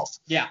into golf.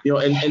 Yeah.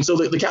 And so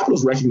the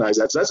Capitals recognize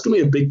that. So that's going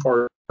to be a big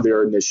part of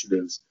their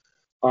initiatives.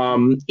 They're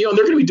going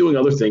to be doing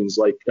other things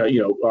like,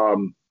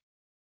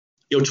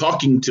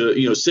 talking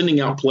to,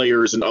 sending out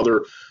players and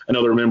other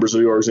members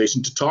of the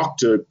organization to talk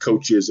to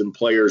coaches and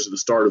players at the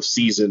start of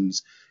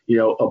seasons,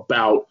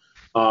 about,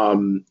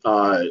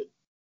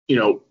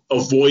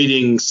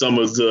 avoiding some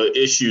of the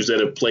issues that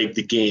have plagued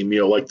the game,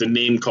 like the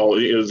name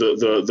calling,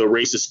 the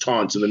racist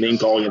taunts and the name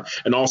calling,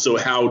 and also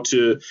how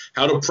to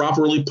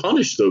properly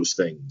punish those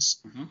things.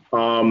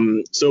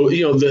 Mm-hmm. So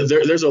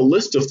there's a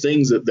list of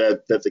things that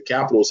the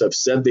Capitals have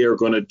said they are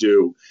going to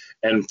do,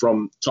 and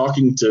from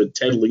talking to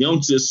Ted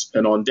Leonsis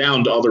and on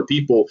down to other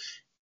people,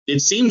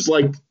 it seems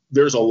like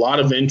there's a lot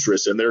of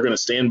interest, and they're going to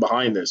stand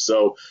behind this.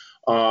 So.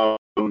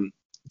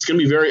 It's going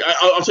to be very.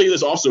 I'll tell you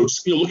this also.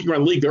 Just, looking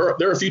around the league, there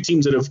are a few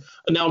teams that have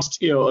announced,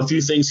 a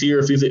few things here.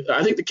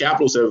 I think the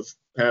Capitals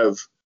have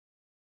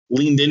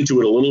leaned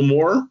into it a little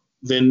more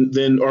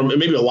than or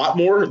maybe a lot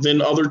more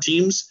than other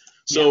teams.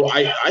 So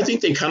I think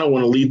they kind of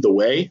want to lead the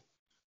way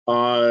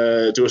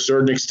to a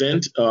certain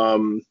extent. They're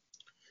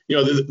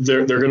going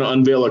to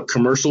unveil a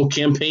commercial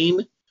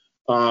campaign,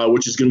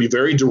 which is going to be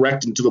very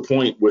direct and to the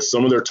point, with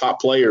some of their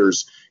top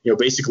players,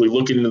 basically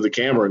looking into the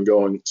camera and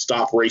going,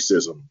 "Stop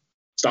racism."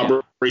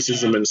 Stop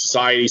racism in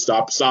society.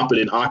 Stop it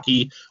in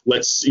hockey.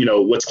 Let's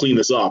clean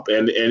this up.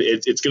 And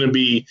it's going to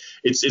be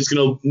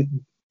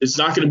it's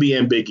not going to be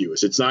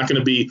ambiguous. It's not going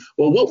to be,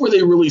 well, what were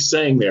they really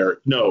saying there?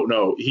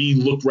 No. He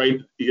looked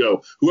right.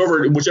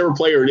 Whichever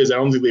player it is, I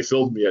don't think they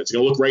filmed me yet. It's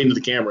going to look right into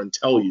the camera and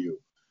tell you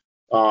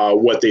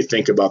what they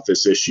think about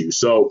this issue.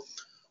 So,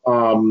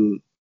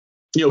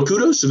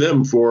 kudos to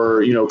them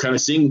for kind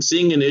of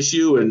seeing an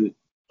issue and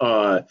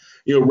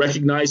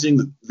recognizing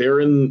that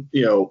they're in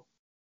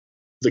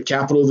the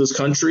capital of this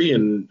country,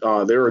 and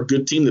they're a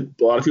good team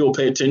that a lot of people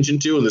pay attention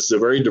to, and this is a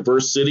very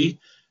diverse city.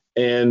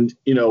 And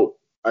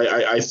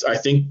I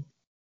think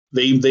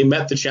they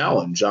met the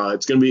challenge.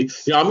 It's going to be,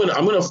 I'm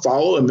going to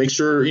follow and make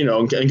sure,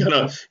 and kind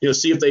of,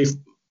 see if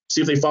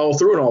they follow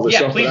through and all this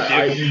stuff.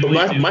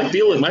 But my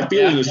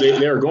feeling is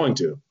they are going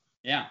to.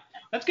 Yeah,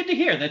 that's good to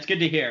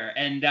hear.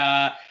 And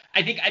I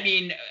think,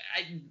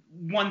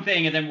 one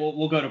thing, and then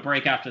we'll go to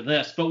break after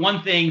this. But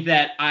one thing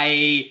that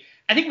I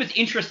think was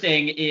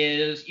interesting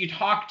is you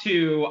talk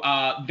to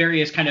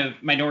various kind of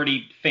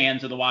minority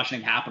fans of the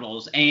Washington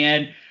Capitals,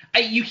 and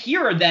you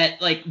hear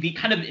that like the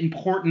kind of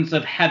importance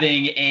of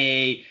having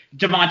a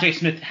Devontae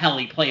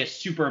Smith-Pelly play a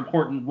super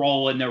important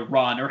role in their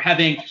run, or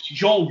having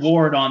Joel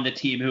Ward on the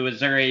team, who is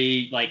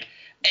very like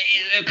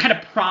kind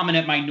of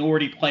prominent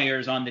minority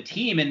players on the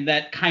team, and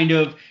that kind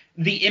of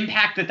the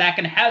impact that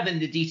can have in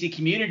the DC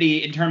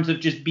community in terms of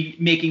just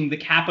making the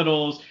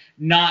Capitals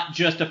not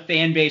just a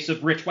fan base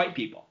of rich white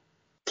people.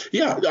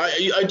 Yeah,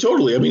 I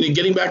totally. I mean,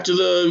 getting back to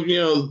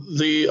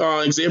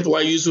the example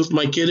I used with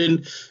my kid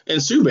and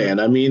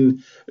Subban. I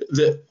mean,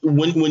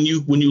 when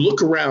you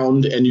look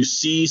around and you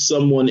see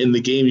someone in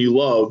the game you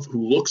love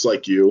who looks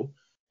like you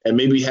and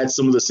maybe had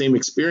some of the same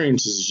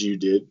experiences as you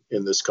did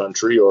in this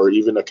country, or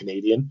even a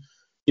Canadian,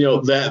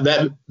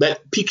 that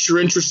piques your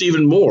interest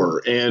even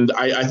more. And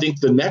I think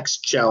the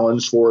next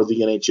challenge for the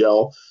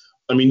NHL,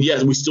 I mean,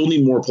 yes, we still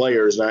need more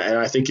players. And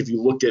I think if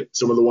you look at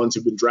some of the ones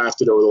who've been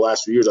drafted over the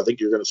last few years, I think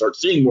you're going to start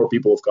seeing more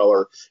people of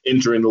color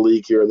entering the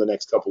league here in the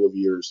next couple of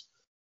years.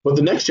 But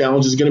the next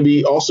challenge is going to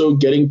be also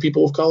getting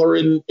people of color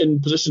in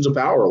positions of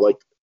power, like,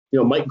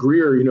 Mike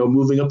Greer,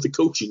 moving up the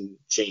coaching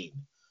chain.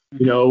 I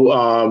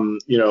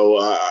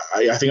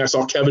think I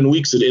saw Kevin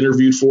Weeks had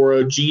interviewed for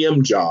a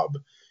GM job.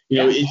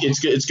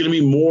 It's going to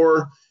be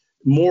more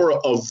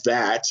of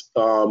that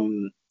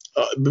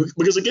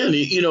because, again,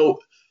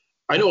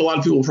 I know a lot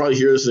of people probably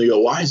hear this and they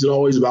go, why is it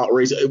always about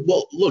race?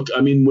 Well, look,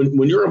 I mean,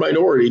 when you're a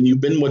minority and you've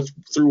been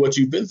through what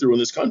you've been through in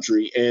this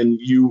country, and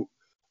you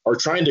are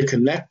trying to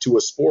connect to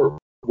a sport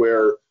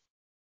where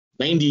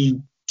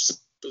 90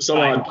 some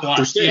odd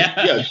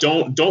percent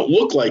don't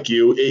look like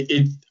you,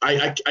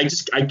 I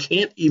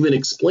can't even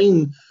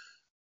explain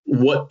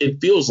what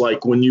it feels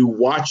like when you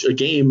watch a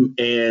game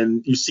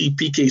and you see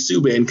PK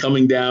Subban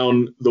coming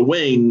down the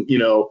wing,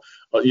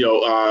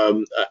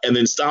 and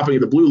then stopping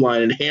at the blue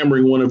line and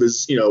hammering one of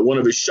his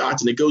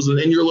shots, and it goes in,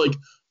 and you're like,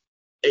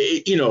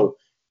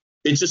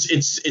 it's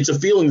a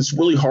feeling that's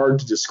really hard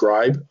to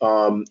describe.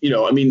 I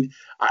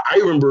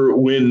remember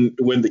when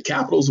the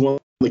Capitals won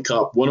the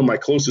Cup, one of my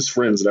closest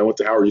friends that I went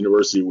to Howard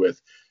University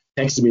with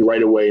texted me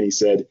right away, and he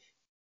said,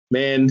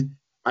 "Man,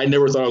 I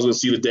never thought I was going to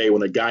see the day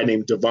when a guy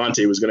named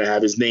Devontae was going to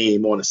have his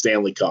name on a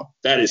Stanley Cup.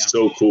 That is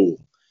so cool."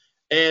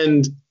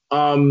 And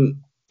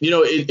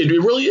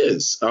it really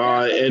is.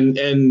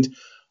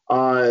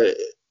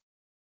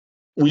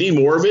 We need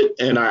more of it.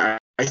 And I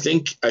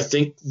think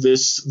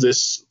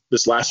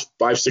this last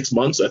 5-6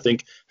 months, I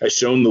think, has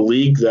shown the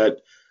league that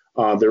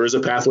there is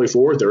a pathway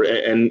forward there,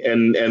 and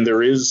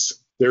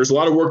there's a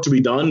lot of work to be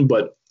done.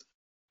 But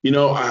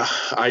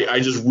I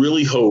just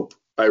really hope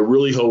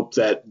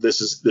that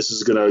this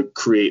is going to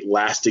create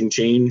lasting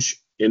change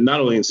in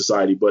not only in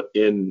society but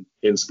in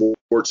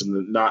sports,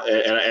 and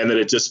that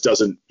it just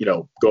doesn't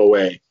go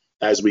away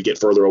as we get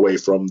further away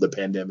from the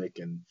pandemic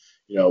and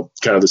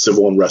kind of the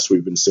civil unrest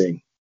we've been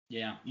seeing.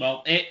 Yeah,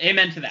 well,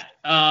 amen to that.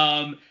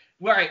 All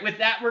right, with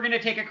that, we're going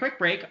to take a quick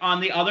break.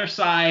 On the other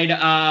side,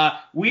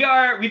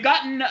 we've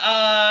gotten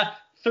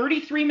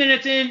 33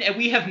 minutes in, and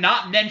we have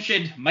not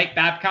mentioned Mike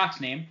Babcock's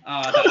name.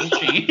 That will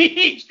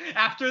change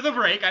after the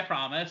break, I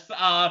promise.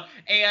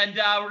 And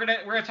we're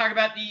gonna talk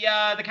about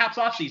the Caps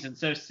off season.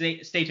 So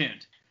stay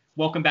tuned.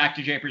 Welcome back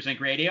to Japers Inc.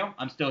 Radio.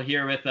 I'm still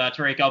here with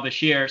Tariq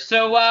El-Bashir.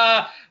 So,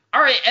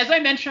 all right, as I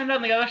mentioned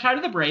on the other side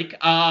of the break,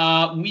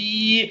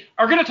 we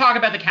are going to talk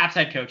about the Caps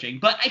head coaching.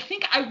 But I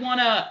think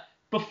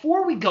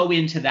before we go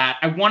into that,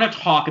 I want to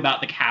talk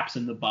about the Caps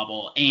in the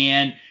bubble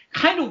and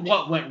kind of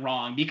what went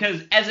wrong.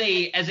 Because as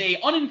a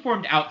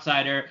uninformed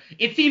outsider,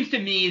 it seems to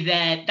me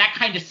that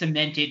kind of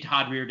cemented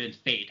Todd Reirden's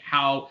fate.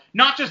 How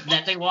not just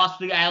that they lost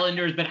to the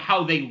Islanders, but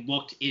how they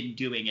looked in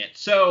doing it.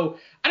 So,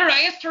 I don't know,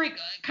 I guess, Tariq,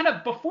 kind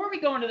of before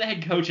we go into the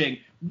head coaching,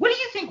 what do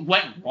you think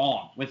went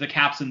wrong with the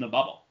Caps in the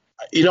bubble?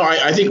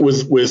 I think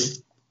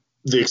with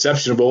the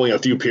exception of only a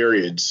few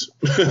periods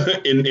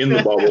in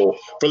the bubble,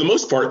 for the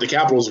most part, the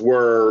Capitals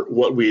were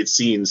what we had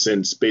seen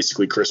since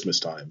basically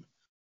Christmas time.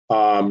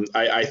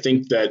 I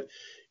think that,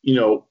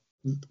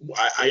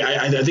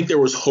 I think there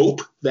was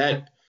hope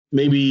that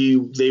maybe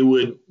they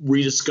would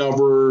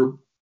rediscover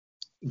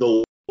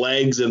the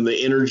legs and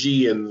the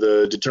energy and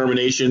the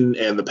determination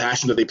and the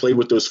passion that they played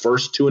with those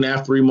first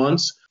 2.5-3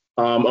 months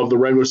of the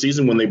regular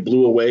season when they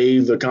blew away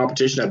the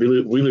competition. I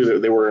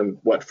believe they were in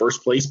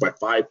first place by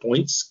 5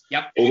 points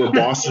over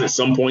Boston at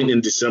some point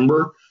in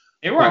December.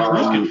 They were on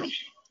cruise control.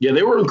 Yeah,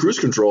 they were in cruise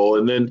control,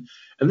 and then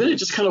it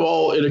just kind of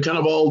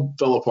all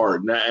fell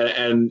apart.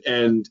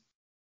 And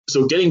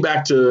so getting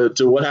back to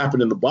what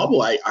happened in the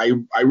bubble, I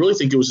really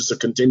think it was just a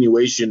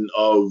continuation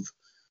of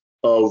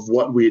of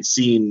what we had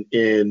seen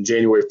in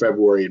January,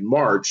 February, and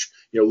March,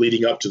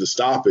 leading up to the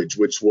stoppage,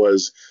 which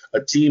was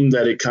a team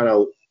that had kind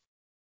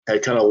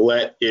of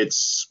let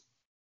its,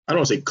 I don't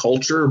want to say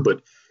culture,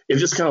 but it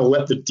just kind of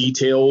let the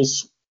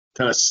details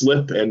kind of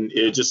slip, and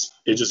it just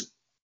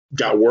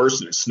got worse,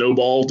 and it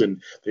snowballed,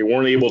 and they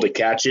weren't able to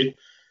catch it.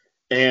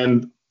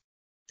 And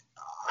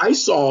I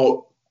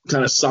saw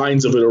kind of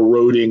signs of it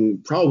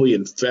eroding probably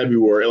in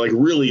February, like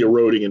really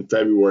eroding in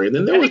February. And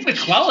then I think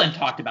McClellan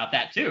talked about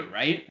that too,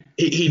 right?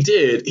 He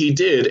did.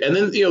 And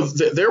then,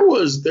 there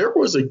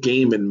was a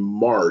game in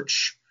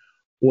March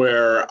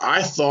where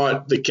I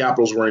thought the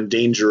Capitals were in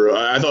danger.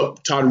 I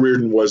thought Todd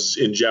Reardon was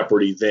in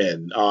jeopardy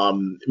then.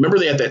 Remember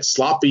they had that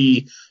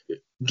sloppy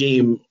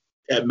game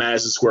at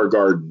Madison Square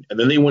Garden, and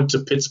then they went to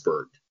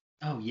Pittsburgh.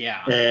 Oh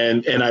yeah.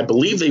 And I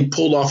believe they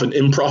pulled off an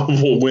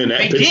improbable win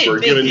at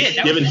Pittsburgh,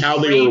 given how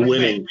they were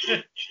winning.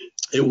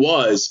 It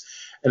was.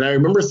 And I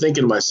remember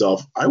thinking to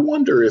myself, I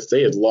wonder if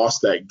they had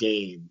lost that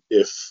game,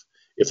 if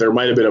there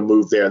might have been a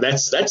move there.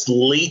 That's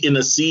late in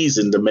the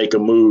season to make a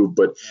move,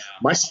 but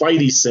my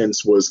spidey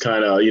sense was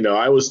kind of,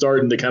 I was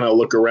starting to kind of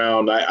look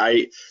around.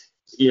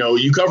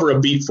 You cover a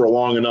beat for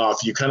long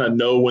enough, you kind of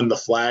know when the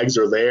flags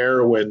are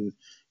there, when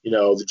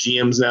the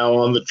GM's now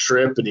on the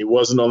trip and he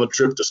wasn't on the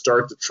trip to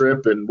start the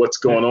trip, and what's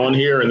going on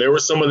here. And there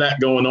was some of that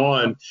going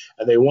on,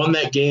 and they won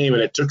that game,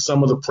 and it took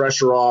some of the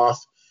pressure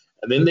off.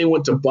 And then they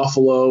went to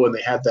Buffalo, and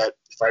they had that,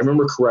 if I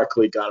remember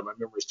correctly, God, my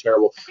memory's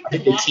terrible. I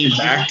think they came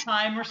back.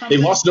 They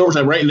lost in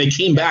overtime, right? And they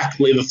came back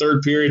in the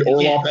third period.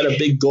 Orlov had a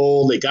big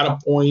goal. They got a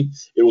point.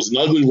 It was an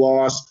ugly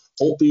loss.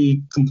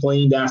 Holtby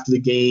complained after the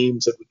game,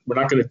 said, we're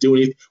not going to do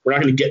anything. We're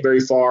not going to get very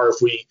far if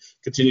we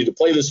continue to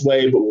play this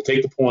way, but we'll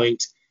take the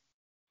point.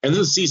 And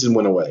then the season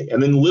went away.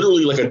 And then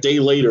literally like a day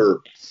later,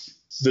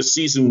 the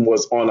season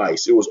was on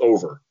ice. It was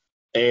over.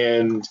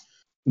 And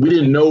we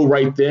didn't know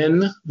right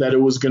then that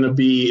it was going to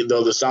be,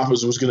 though the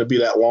stoppage was going to be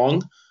that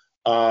long.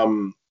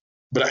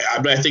 But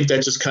I think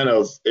that just kind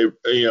of, it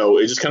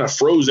just kind of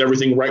froze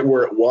everything right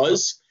where it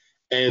was.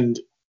 And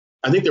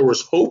I think there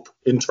was hope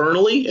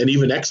internally and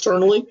even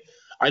externally.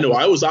 I know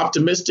I was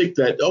optimistic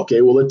that,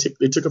 okay, well,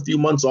 they took a few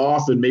months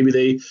off, and maybe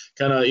they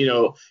kind of,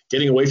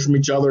 getting away from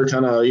each other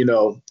kind of,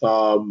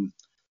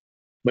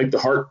 make the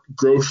heart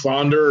grow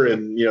fonder,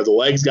 and the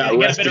legs got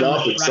rested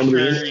up, and some of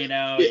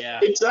the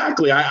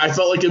exactly. I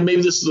felt like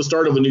maybe this is the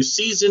start of a new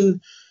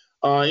season.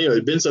 It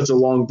had been such a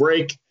long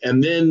break,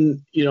 and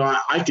then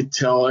I could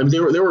tell. I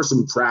mean, there were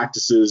some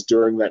practices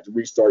during that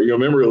restart.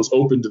 Remember it was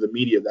open to the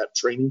media, that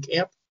training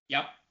camp.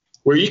 Yep.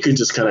 Where you could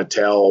just kind of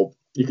tell.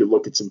 You could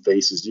look at some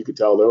faces. You could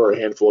tell there were a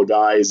handful of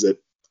guys that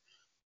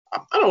I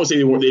don't want to say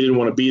they didn't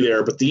want to be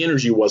there, but the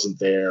energy wasn't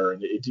there,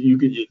 and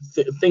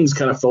things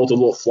kind of felt a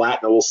little flat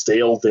and a little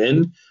stale then.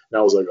 And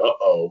I was like,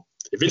 uh-oh.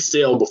 If it's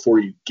stale before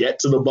you get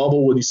to the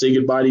bubble, when you say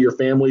goodbye to your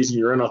families and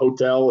you're in a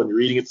hotel and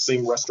you're eating at the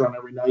same restaurant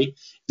every night,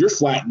 if you're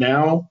flat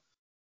now,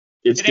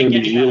 it's going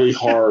to be really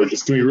hard.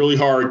 It's going to be really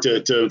hard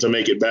to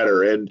make it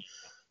better. And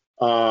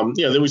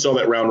then we saw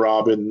that round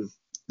robin.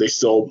 They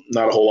still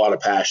not a whole lot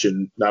of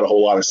passion, not a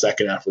whole lot of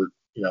second effort,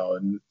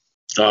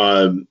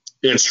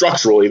 and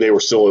structurally, they were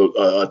still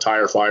a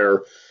tire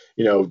fire,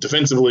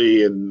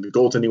 defensively, and the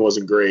goaltending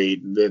wasn't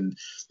great. And then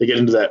they get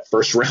into that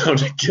first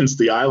round against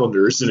the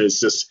Islanders, and it's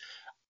just,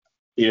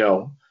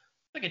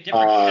 like a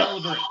different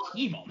caliber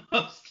team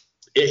almost.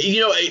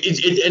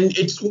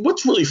 It's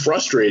what's really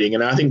frustrating,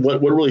 and I think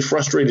what really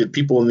frustrated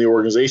people in the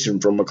organization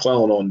from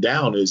McClellan on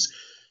down is,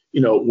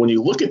 when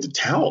you look at the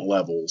talent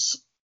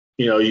levels,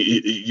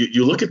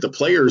 you look at the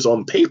players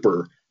on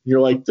paper, and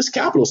you're like, this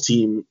Capitals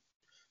team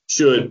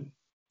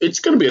it's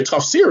going to be a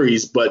tough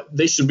series, but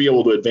they should be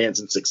able to advance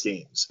in 6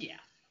 games. Yeah.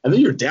 And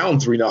then you're down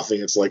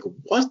 3-0. It's like,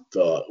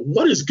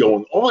 what is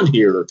going on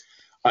here?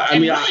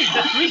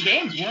 The 3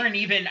 games weren't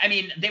even,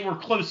 they were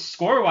close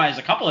score-wise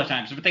a couple of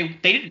times, but they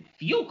didn't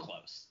feel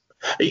close.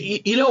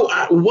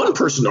 One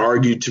person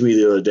argued to me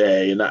the other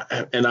day, and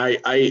I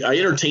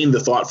entertained the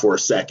thought for a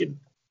second,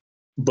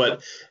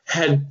 but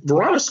had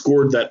Verona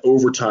scored that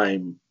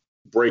overtime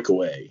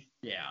breakaway,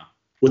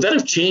 would that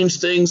have changed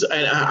things?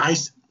 And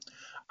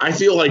I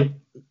feel like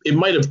it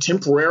might have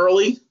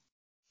temporarily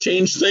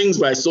changed things,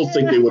 but I still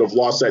think they would have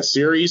lost that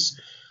series.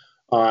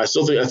 I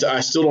still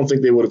don't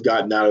think they would have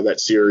gotten out of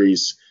that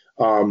series.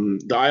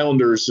 The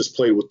Islanders just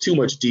played with too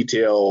much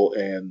detail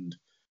and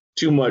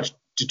too much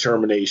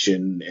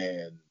determination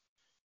and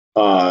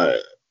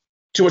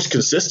too much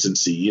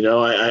consistency.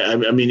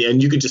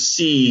 And you could just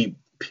see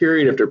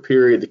period after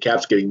period the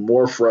Caps getting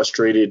more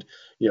frustrated.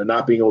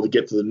 Not being able to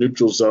get to the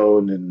neutral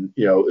zone, and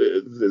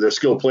their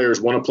skilled players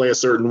want to play a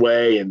certain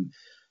way, and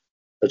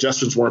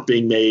adjustments weren't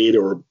being made,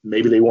 or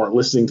maybe they weren't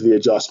listening to the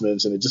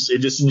adjustments, and it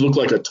just looked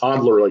like a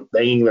toddler like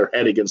banging their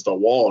head against a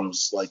wall. And it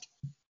was like,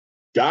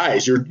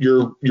 guys,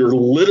 you're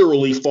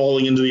literally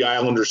falling into the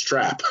Islanders'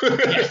 trap.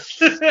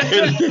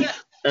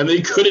 and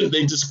they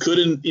just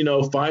couldn't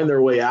find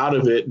their way out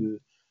of it. And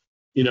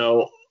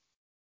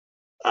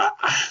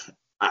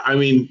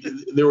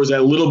there was a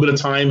little bit of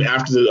time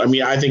after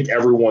I think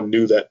everyone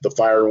knew that the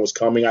firing was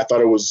coming. I thought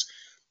it was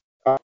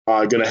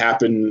going to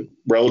happen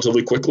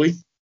relatively quickly.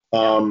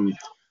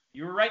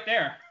 You were right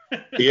there.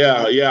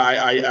 yeah.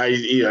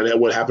 That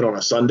would happen on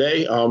a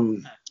Sunday.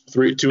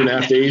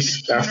 2.5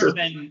 days after.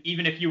 Than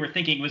even if you were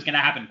thinking it was going to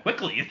happen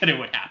quickly, that it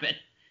would happen.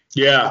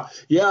 Yeah.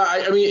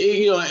 I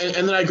mean,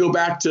 and then I go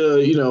back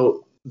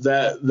to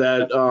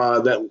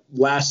that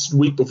last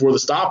week before the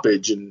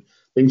stoppage, and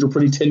things were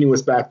pretty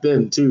tenuous back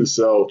then too.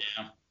 So,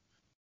 yeah.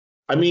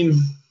 I mean,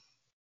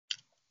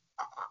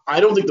 I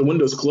don't think the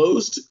window's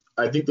closed.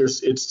 I think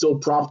it's still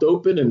propped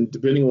open, and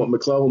depending on what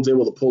McClellan's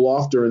able to pull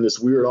off during this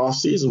weird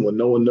offseason when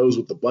no one knows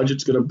what the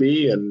budget's going to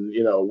be and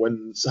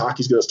when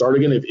hockey's going to start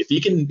again, if he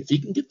can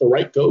get the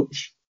right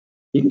coach,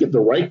 he can get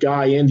the right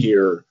guy in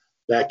here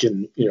that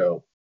can,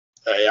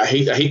 I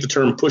hate the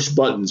term push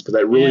buttons, but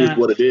that really is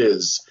what it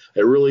is.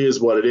 It really is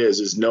what it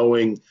is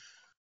knowing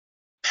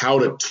how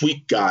to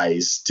tweak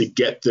guys to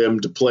get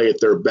them to play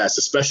at their best,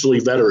 especially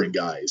veteran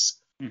guys.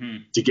 Mm-hmm.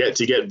 To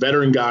get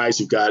veteran guys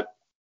who've got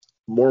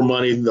more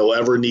money than they'll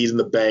ever need in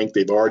the bank.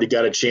 They've already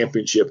got a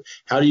championship.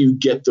 How do you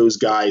get those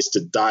guys to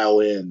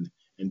dial in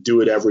and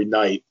do it every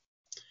night?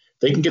 If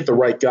they can get the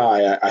right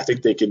guy, I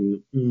think they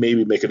can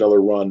maybe make another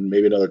run,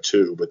 maybe another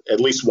two, but at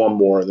least one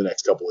more in the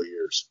next couple of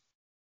years.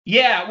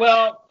 Yeah,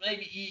 well,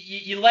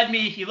 you led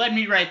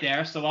me right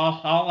there, so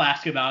I'll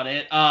ask about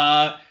it.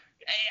 I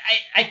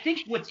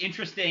think what's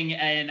interesting,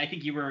 and I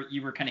think you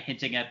were kind of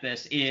hinting at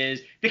this,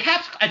 is the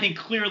Caps, I think,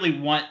 clearly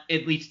want,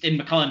 at least in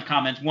McClellan's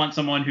comments, want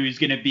someone who's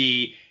going to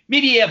be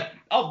maybe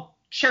I'll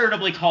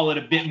charitably call it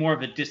a bit more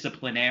of a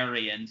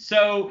disciplinarian.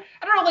 So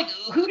I don't know,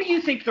 who do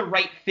you think the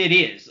right fit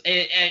is?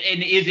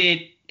 And is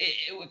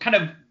it kind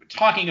of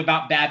talking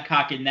about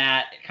Babcock in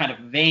that kind of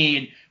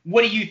vein?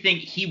 What do you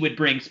think he would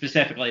bring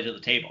specifically to the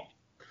table?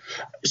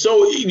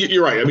 So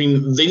you're right. I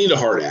mean, they need a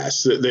hard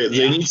ass.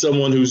 They need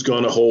someone who's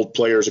going to hold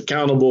players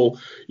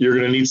accountable. You're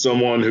going to need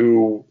someone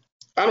who,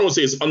 I don't want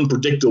to say is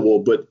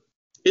unpredictable, but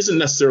isn't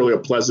necessarily a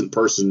pleasant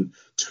person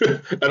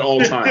at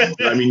all times.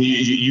 I mean,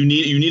 you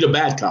need a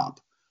bad cop.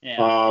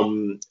 Yeah.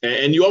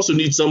 And you also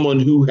need someone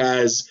who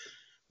has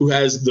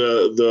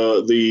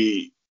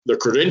the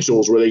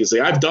credentials where they can say,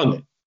 I've done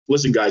it.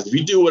 Listen, guys, if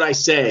you do what I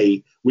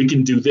say, we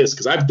can do this,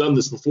 because I've done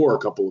this before a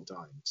couple of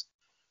times.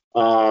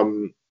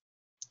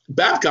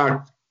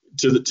 Babcock,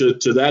 to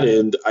that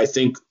end, I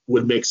think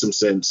would make some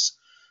sense.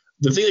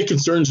 The thing that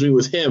concerns me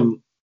with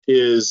him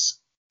is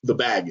the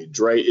baggage,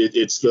 right?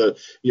 It's the,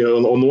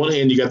 on the one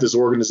hand, you got this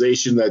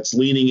organization that's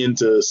leaning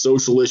into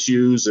social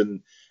issues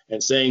and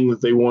saying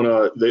that they want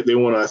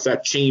to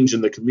affect change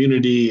in the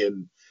community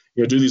and,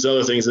 do these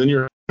other things. And then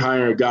you're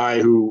hiring a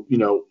guy who,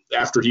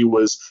 after he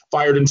was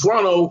fired in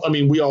Toronto, I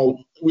mean, we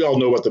all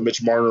know about the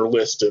Mitch Marner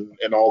list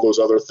and all those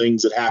other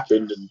things that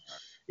happened. And,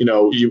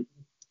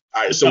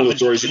 some of the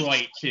stories.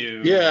 Detroit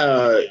too.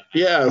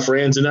 Yeah,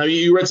 Franz. And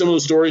you read some of the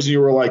stories and you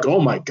were like,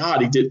 oh my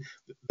God, he did.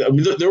 I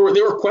mean, there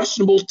were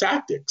questionable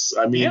tactics.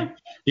 I mean,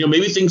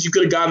 maybe things you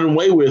could have gotten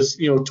away with,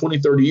 20,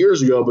 30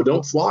 years ago, but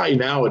don't fly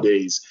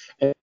nowadays.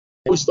 And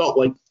I always felt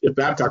like if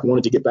Babcock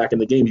wanted to get back in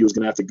the game, he was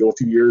going to have to go a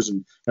few years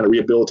and kind of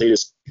rehabilitate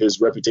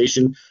his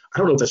reputation. I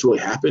don't know if that's really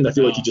happened. I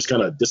feel like he just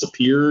kind of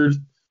disappeared.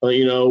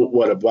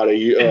 About a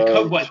year,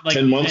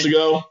 10 months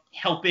ago.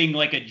 Helping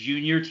like a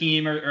junior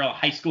team or a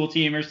high school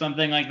team or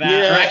something like that.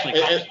 Yeah, or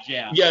actually college,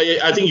 yeah.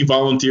 I think he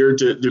volunteered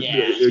to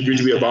agreed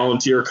to be a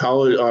volunteer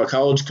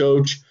college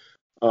coach.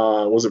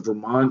 Was it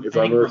Vermont, if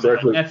I remember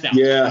correctly? That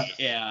sounds right.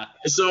 Yeah.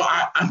 So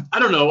I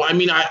don't know. I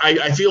mean,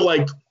 I feel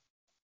like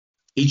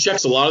he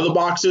checks a lot of the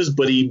boxes,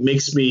 but he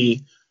makes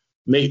me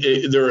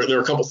there are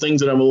a couple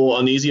things that I'm a little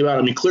uneasy about.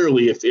 I mean,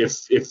 clearly, if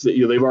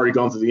they've already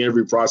gone through the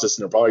interview process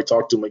and they'll probably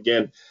talk to him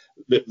again,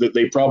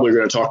 they probably are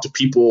going to talk to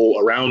people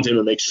around him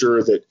and make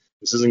sure that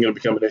this isn't going to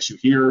become an issue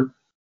here.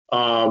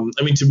 I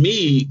mean, to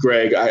me,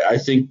 Greg, I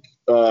think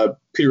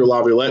Peter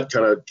Laviolette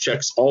kind of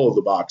checks all of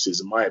the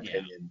boxes in my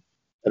opinion,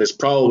 and is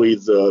probably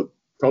the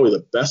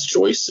best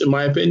choice in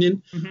my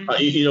opinion.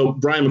 Mm-hmm.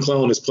 Brian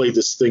McClellan has played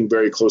this thing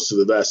very close to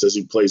the vest, as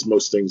he plays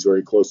most things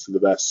very close to the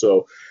vest.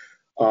 So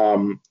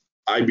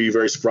I'd be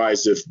very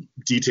surprised if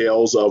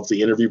details of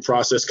the interview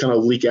process kind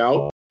of leak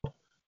out.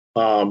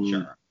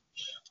 Sure.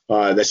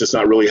 That's just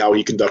not really how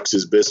he conducts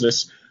his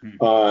business.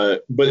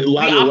 But the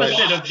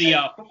opposite of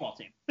the football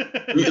team.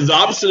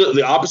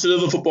 the opposite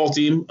of the football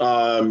team.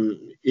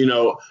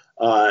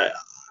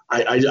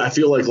 I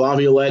feel like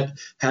Laviolette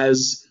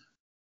has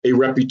a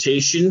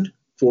reputation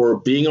for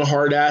being a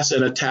hard ass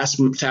and a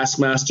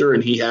taskmaster,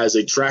 and he has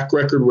a track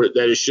record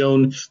that has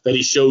shown that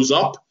he shows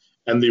up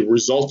and the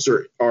results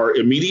are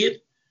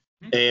immediate.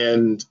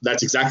 And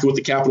that's exactly what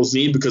the Capitals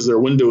need, because their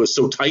window is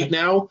so tight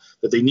now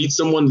that they need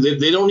someone.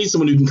 They don't need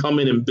someone who can come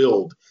in and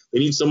build. They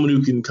need someone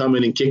who can come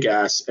in and kick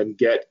ass and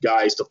get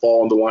guys to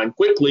fall into line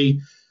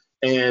quickly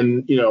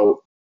and,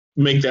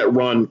 make that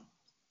run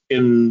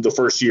in the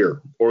first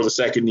year or the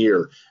second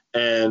year.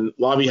 And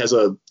Lavi has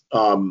a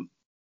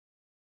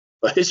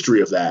history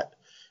of that.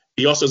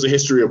 He also has a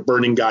history of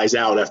burning guys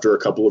out after a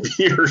couple of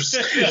years.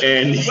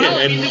 And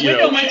the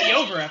window might be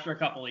over after a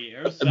couple of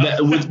years.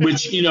 So.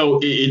 Which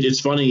it's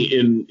funny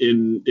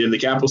in the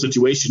Capital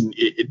situation.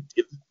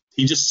 He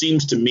He just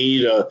seems to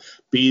me to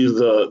be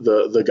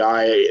the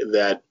guy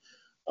that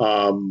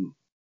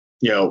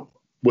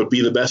would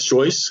be the best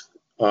choice.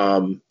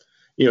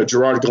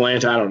 Gerard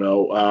Gallant, I don't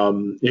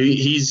know.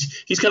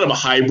 He's kind of a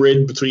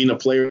hybrid between a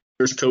player's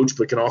coach,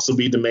 but can also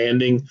be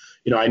demanding.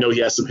 I know he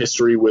has some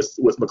history with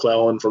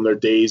McClellan from their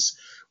days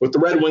with the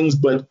Red Wings,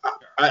 but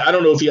I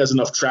don't know if he has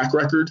enough track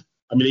record.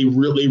 I mean,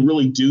 they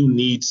really do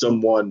need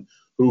someone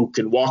who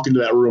can walk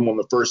into that room on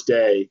the first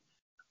day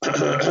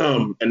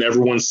and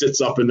everyone sits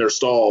up in their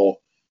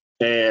stall.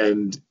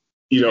 And,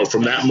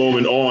 from that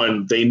moment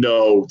on, they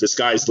know this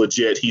guy's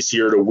legit. He's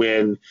here to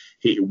win.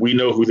 We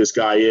know who this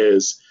guy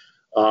is.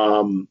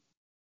 The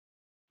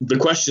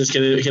question is,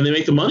 can they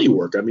make the money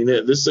work? I mean,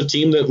 this is a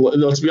team that,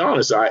 let's be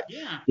honest,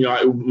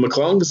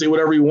 McClellan can say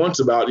whatever he wants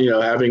about,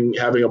 having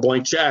a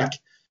blank check.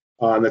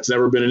 That's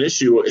never been an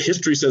issue.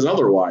 History says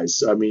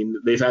otherwise. I mean,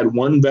 they've had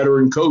one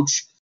veteran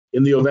coach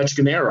in the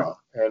Ovechkin era,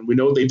 and we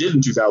know what they did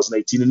in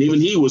 2018, and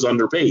even he was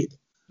underpaid.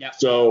 Yeah.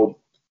 So,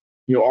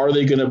 are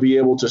they going to be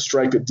able to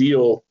strike a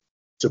deal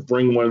to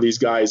bring one of these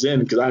guys in?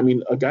 Because, I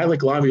mean, a guy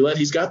like Laviolette,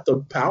 he's got the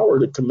power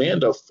to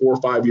command a 4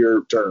 or 5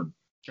 year term.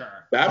 Sure.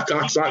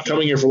 Babcock's not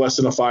coming here for less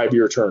than a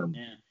 5-year term.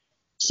 Yeah.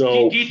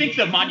 So do you think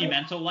the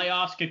monumental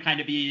layoffs could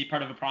kind of be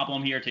part of a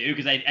problem here too?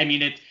 Because I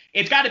mean,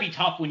 it's got to be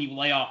tough when you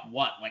lay off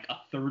like a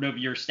third of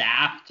your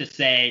staff to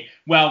say,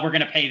 well, we're going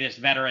to pay this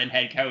veteran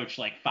head coach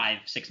like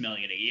 $5-6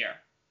 million a year.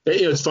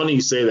 It's funny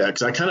you say that,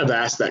 because I kind of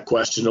asked that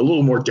question a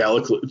little more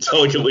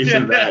delicately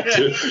than that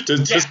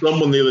to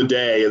someone the other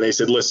day, and they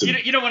said, "Listen,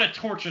 you don't want to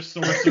torch a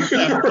source or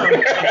something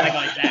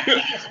like that."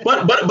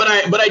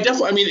 But I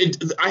definitely, I mean,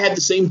 I had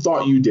the same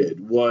thought you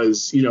did.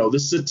 Was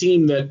this is a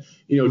team that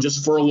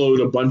just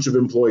furloughed a bunch of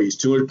employees,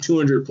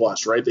 200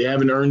 plus, right? They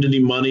haven't earned any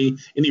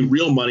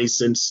real money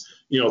since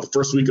the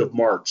first week of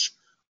March.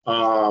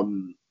 They're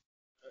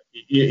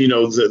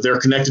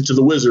connected to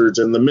the Wizards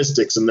and the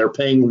Mystics, and they're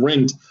paying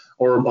rent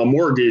or a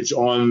mortgage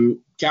on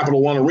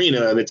Capital One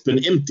Arena, and it's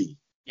been empty.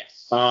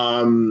 Yes.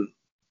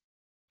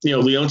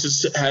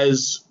 Leontis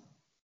has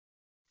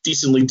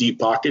decently deep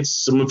pockets.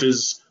 Some of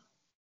his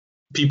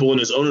people in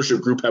his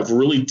ownership group have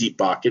really deep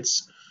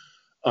pockets.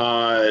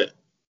 But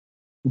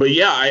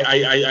yeah,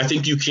 I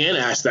think you can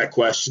ask that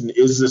question.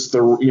 Is this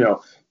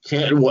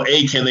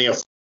can they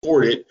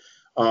afford it?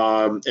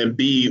 And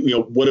B,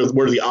 what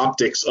are the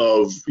optics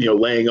of,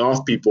 laying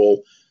off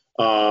people,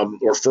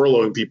 or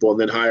furloughing people and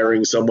then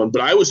hiring someone?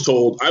 But I was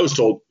told, it's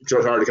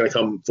hard to kind of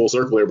come full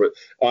circle here, but,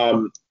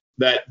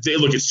 that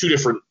it's two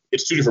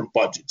different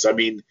budgets. I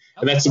mean,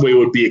 and that's the way it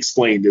would be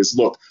explained is,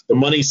 look, the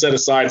money set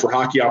aside for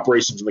hockey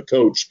operations and the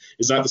coach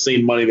is not the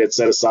same money that's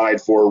set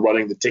aside for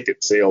running the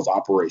ticket sales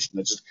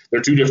operation.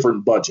 They're two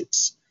different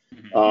budgets.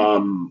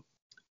 Mm-hmm.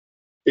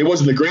 It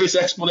wasn't the greatest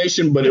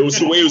explanation, but it was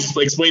the way it was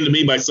explained to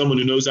me by someone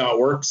who knows how it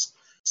works.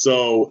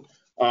 So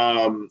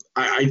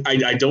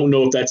I don't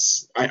know if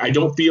that's – I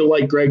don't feel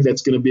like, Greg,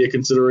 that's going to be a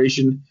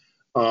consideration.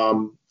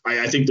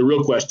 I think the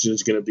real question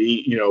is going to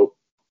be,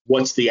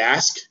 what's the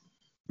ask?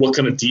 What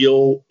kind of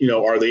deal,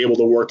 are they able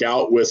to work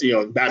out with,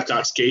 in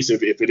Babcock's case,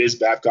 if it is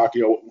Babcock,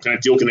 what kind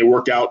of deal can they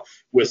work out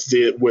with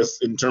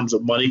in terms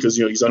of money? Because,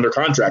 he's under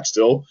contract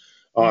still.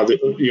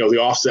 The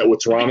offset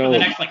with Toronto. For the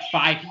next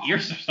 5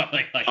 years or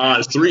something like that.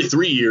 It's 3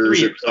 years.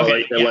 3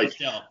 years.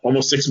 Still.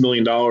 Almost $6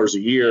 million a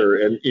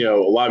year. And,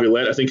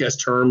 Laviolette, I think, has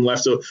term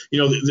left. So,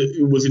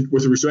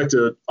 with respect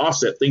to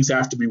offset, things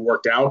have to be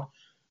worked out.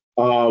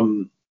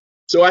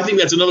 So I think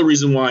that's another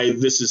reason why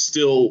this is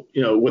still,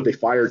 what they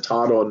fired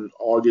Todd on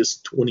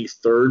August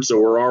 23rd. So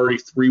we're already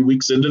 3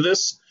 weeks into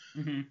this.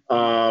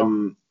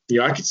 Mm-hmm.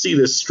 I could see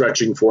this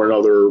stretching for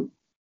another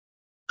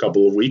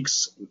couple of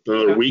weeks,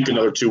 another week,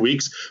 another 2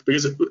 weeks,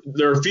 because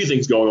there are a few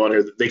things going on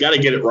here. They got to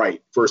get it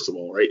right, first of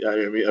all, right?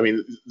 I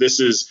mean, this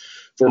is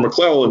for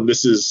McClellan.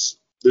 This is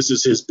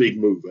his big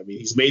move. I mean,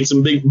 he's made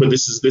some big, but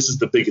this is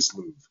the biggest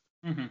move.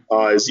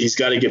 Mm-hmm. He's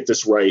got to get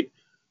this right,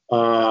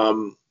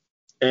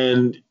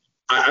 and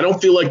I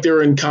don't feel like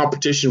they're in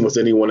competition with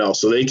anyone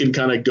else, so they can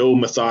kind of go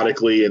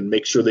methodically and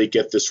make sure they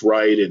get this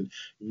right and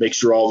make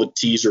sure all the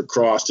T's are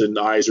crossed and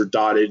I's are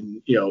dotted.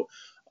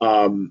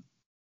 And,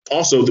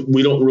 also,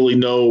 we don't really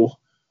know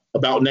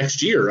about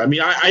next year. I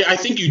mean, I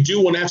think you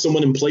do want to have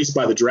someone in place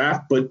by the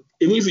draft, but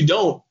even if you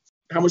don't,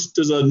 how much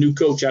does a new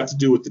coach have to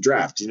do with the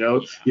draft?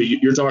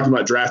 You're talking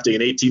about drafting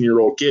an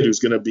 18-year-old kid who's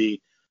going to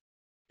be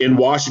in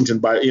Washington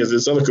by,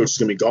 this other coach is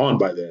going to be gone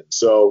by then.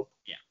 So,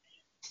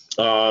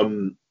 there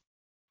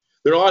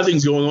are a lot of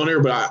things going on here,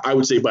 but I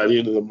would say by the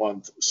end of the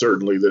month,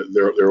 certainly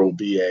there will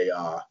be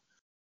a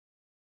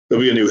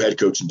new head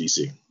coach in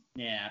DC.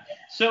 Yeah.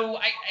 So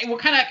I will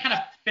kind of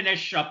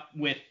finish up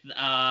with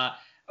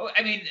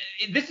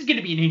this is going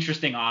to be an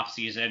interesting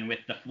offseason with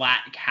the flat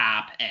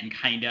cap and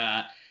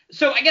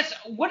so I guess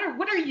what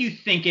are you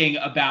thinking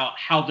about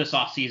how this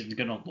offseason is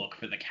going to look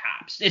for the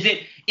Caps? Is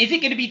it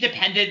going to be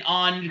dependent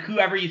on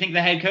whoever you think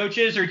the head coach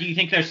is, or do you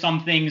think there's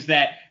some things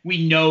that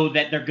we know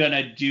that they're going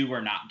to do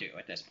or not do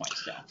at this point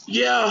still?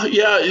 Yeah,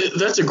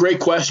 that's a great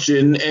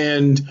question,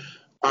 and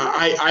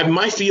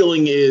My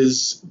feeling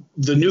is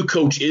the new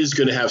coach is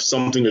going to have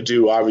something to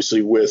do,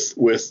 obviously, with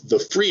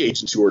the free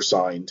agents who are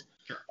signed.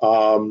 Sure.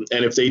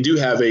 And if they do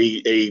have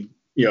a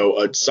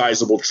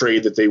sizable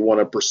trade that they want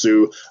to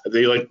pursue,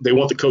 they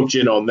want the coach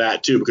in on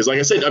that too, because like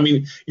I said, I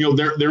mean,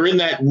 they're in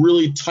that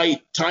really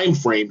tight time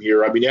frame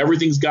here. I mean,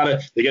 everything's they got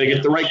to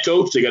get the right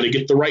coach, they got to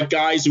get the right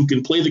guys who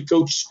can play the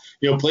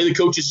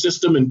coach's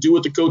system and do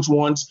what the coach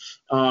wants,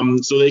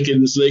 so they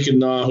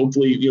can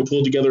hopefully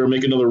pull together and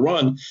make another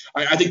run.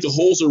 I think the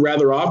holes are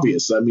rather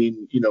obvious. I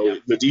mean,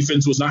 the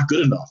defense was not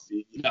good enough.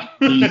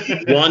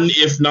 One,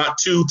 if not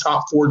two,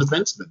 top four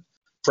defensemen,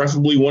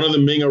 preferably one of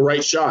them being a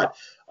right shot.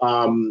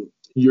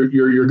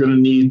 You're going to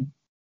need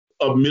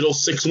a middle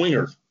six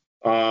winger,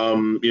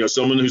 someone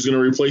who's going to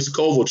replace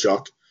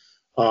Kovalchuk.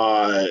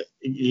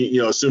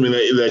 Assuming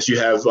that you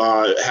have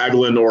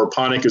Hagelin or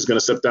Panik is going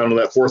to step down to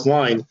that fourth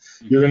line,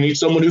 you're going to need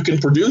someone who can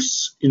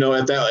produce,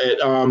 not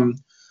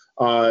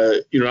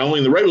only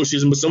in the regular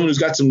season, but someone who's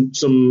got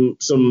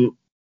some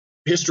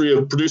history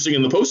of producing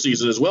in the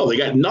postseason as well. They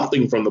got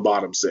nothing from the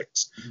bottom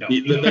six. No.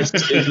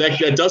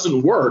 That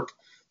doesn't work.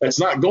 That's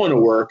not going to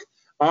work.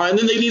 And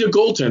then they need a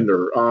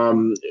goaltender.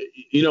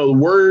 The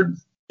word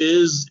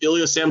is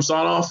Ilya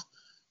Samsonov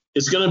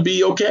is going to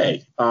be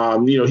okay.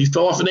 He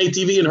fell off an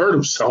ATV and hurt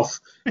himself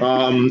in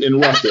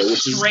Russia.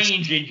 Which is a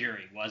strange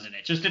injury, wasn't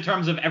it? Just in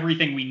terms of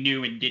everything we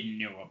knew and didn't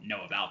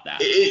know about that.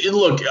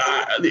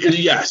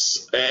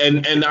 Yes.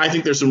 And I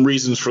think there's some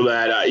reasons for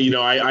that.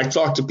 I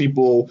talked to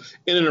people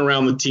in and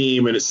around the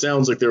team, and it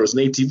sounds like there was an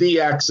ATV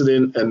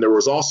accident, and there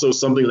was also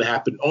something that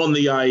happened on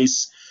the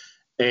ice.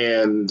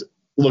 And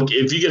look,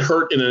 if you get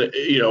hurt in an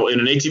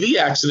ATV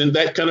accident,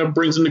 that kind of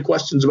brings into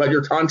questions about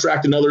your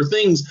contract and other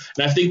things.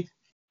 And I think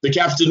the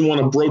Caps didn't want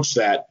to broach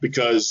that,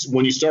 because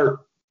when you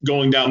start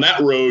going down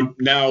that road,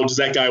 now does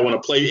that guy want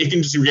to play? It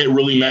can just get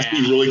really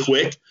messy really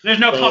quick. There's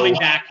no coming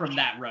back from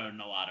that road in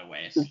a lot of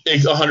ways.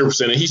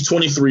 100%. And he's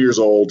 23 years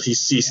old.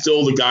 He's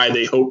still the guy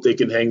they hope they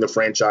can hang the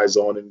franchise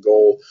on in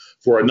goal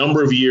for a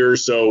number of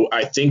years. So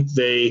I think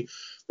they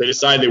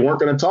decided they weren't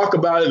going to talk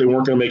about it. They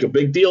weren't going to make a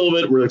big deal of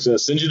it. We're going to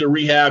send you to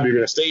rehab. You're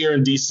going to stay here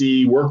in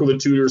D.C., work with a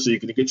tutor so you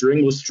can get your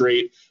English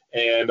straight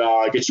and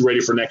get you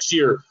ready for next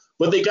year.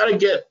 But they got to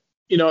get,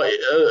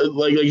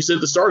 like you said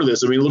at the start of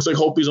this, I mean, it looks like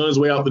Holtby's on his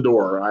way out the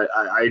door.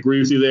 I agree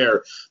with you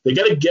there. They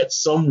got to get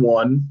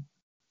someone,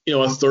 a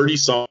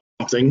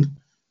 30-something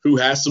who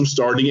has some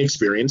starting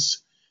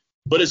experience,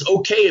 but is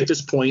okay at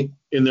this point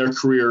in their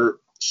career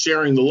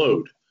sharing the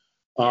load.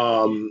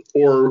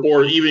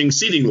 Or even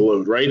exceeding the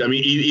load, right? I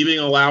mean, even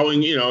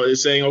allowing,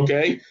 saying,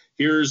 okay,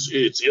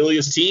 it's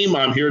Ilya's team.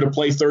 I'm here to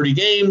play 30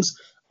 games.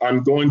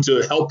 I'm going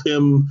to help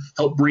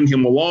bring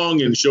him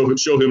along and show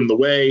him the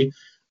way.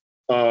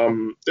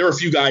 There are a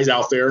few guys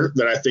out there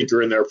that I think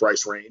are in their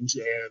price range.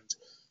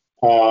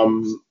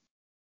 And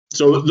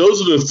so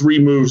those are the three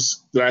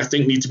moves that I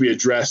think need to be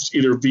addressed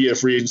either via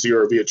free agency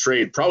or via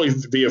trade, probably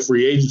via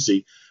free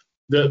agency.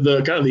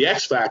 The kind of the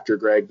X factor,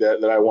 Greg,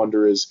 that I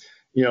wonder is,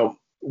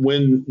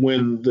 when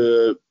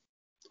the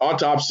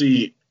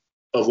autopsy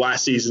of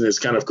last season is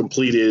kind of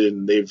completed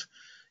and they've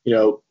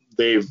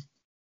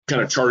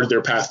kind of charted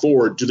their path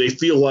forward, do they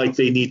feel like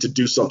they need to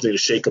do something to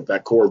shake up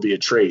that core via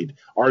trade?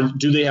 Or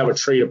do they have a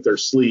trade up their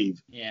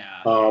sleeve? Yeah.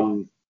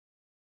 And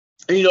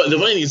the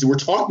funny thing is we're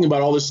talking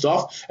about all this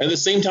stuff, and at the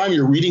same time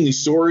you're reading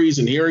these stories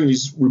and hearing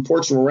these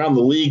reports from around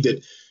the league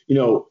that,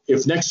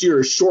 if next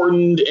year is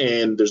shortened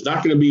and there's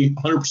not going to be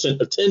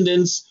 100%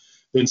 attendance,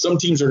 then some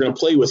teams are going to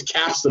play with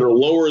caps that are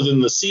lower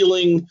than the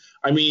ceiling.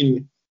 I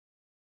mean,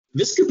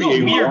 this could be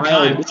a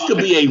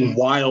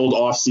wild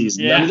offseason.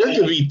 Yeah. I mean, there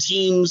could be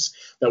teams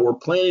that were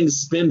planning to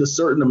spend a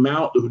certain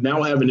amount who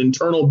now have an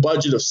internal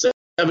budget of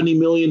 $70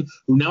 million,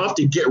 who now have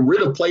to get rid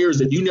of players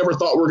that you never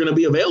thought were going to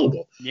be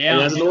available.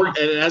 Yeah. And if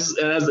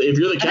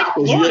you're the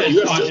Capitals,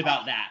 you talked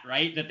about that,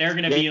 right? That they're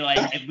going to be like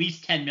at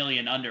least $10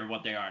 million under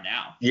what they are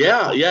now.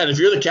 Yeah. And if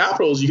you're the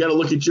Capitals, you got to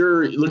look at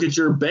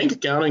your bank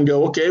account and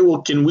go, okay,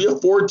 well, can we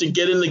afford to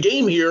get in the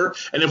game here?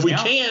 And if we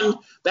can,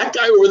 that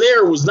guy over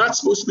there was not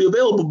supposed to be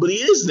available, but he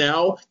is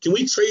now. Can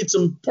we trade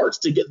some parts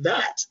to get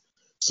that?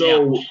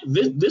 So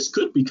this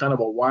could be kind of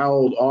a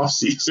wild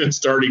offseason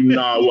starting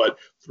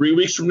 3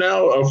 weeks from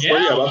now?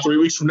 About 3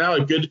 weeks from now.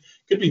 It could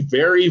be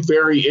very,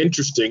 very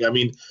interesting. I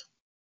mean,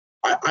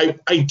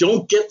 I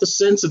don't get the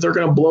sense that they're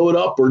going to blow it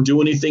up or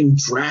do anything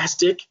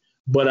drastic,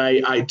 but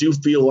I do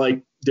feel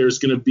like there's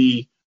going to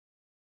be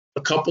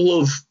a couple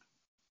of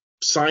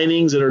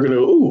signings that are going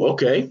to,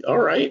 okay, all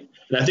right.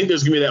 And I think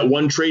there's going to be that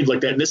one trade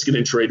like that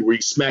Niskanen trade where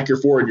you smack your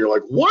forehead and you're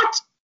like, what?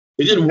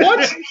 They did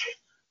what?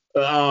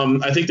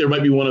 I think there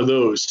might be one of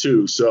those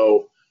too.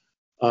 So,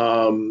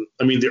 I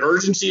mean, the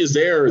urgency is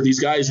there. These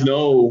guys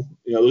know,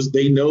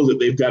 they know that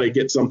they've got to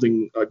get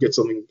something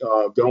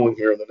going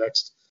here in the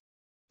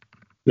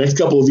next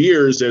couple of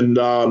years, and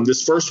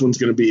this first one's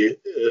going to be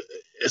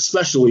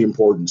especially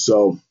important.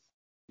 So,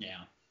 yeah.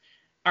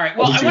 All right.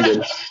 Well,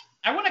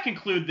 I want to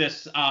conclude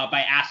this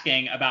by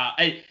asking about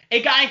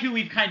a guy who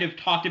we've kind of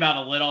talked about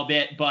a little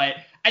bit, but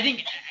I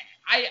think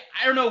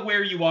I don't know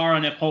where you are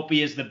on if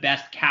Holtby is the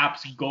best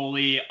Caps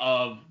goalie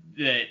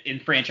in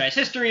franchise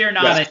history or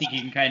not. Yes. I think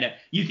you can kind of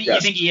you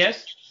think he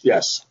is?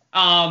 Yes.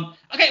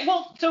 Okay,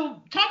 well,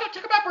 so talk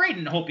about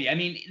Braden Holtby. I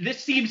mean,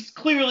 this seems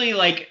clearly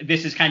like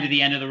this is kind of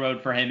the end of the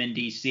road for him in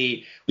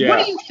DC. Yeah.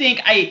 What do you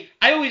think? I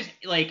always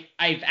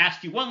I've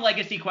asked you one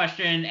legacy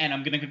question, and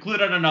I'm going to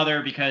conclude on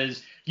another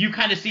because you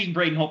kind of seen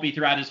Braden Holtby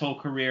throughout his whole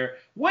career.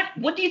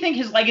 What do you think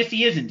his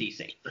legacy is in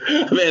DC?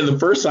 Man, the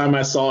first time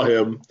I saw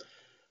him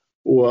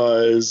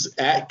was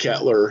at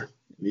Kettler.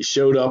 He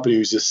showed up and he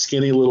was this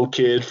skinny little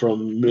kid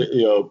from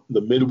the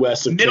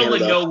Midwest of Middle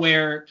Canada, of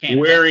nowhere, Canada,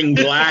 wearing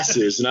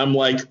glasses. And I'm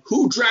like,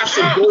 who drafts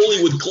a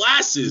goalie with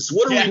glasses?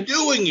 What are we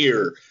doing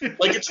here?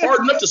 Like, it's hard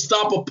enough to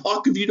stop a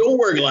puck if you don't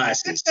wear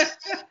glasses.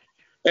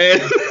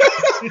 And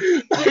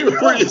I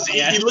remember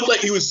he looked like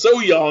he was so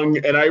young,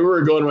 and I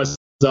remember going to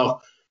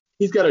myself,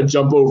 he's got to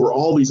jump over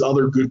all these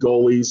other good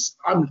goalies.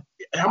 How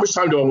much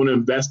time do I want to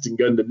invest in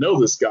getting to know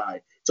this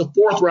guy? It's a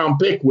 4th-round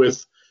pick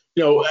with –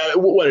 at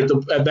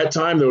that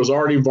time there was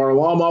already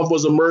Varlamov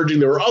was emerging.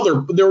 There were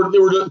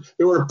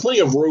plenty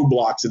of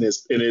roadblocks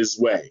in his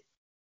way,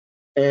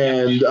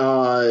 and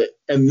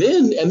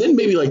then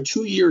maybe like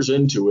 2 years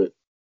into it,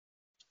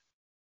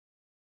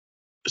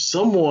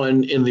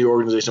 someone in the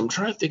organization, I'm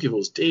trying to think if it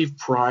was Dave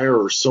Pryor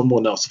or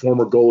someone else,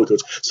 former goalie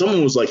coach,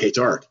 someone was like, "Hey,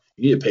 Tark,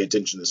 you need to pay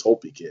attention to this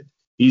Holtby kid.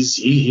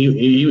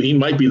 He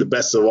might be the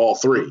best of all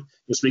three."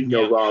 Speaking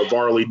of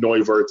Varley,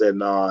 Neuvirth,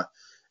 and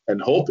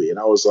Holtby, and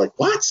I was like,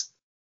 "What?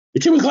 The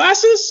kid with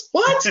glasses?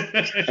 What?"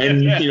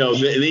 And then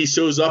he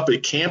shows up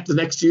at camp the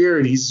next year,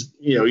 and he's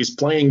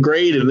playing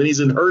great, and then he's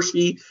in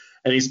Hershey,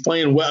 and he's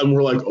playing well, and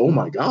we're like, "Oh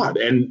my God!"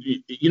 And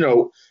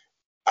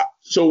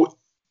so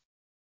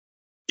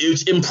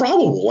it's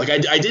improbable. Like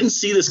I didn't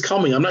see this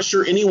coming. I'm not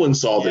sure anyone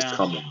saw this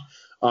coming.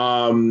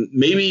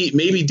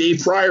 Maybe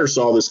Dave Pryor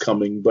saw this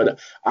coming,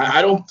 but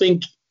I don't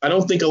think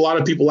a lot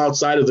of people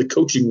outside of the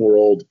coaching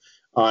world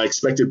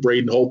expected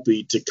Braden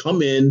Holtby to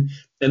come in.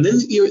 And then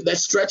that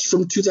stretch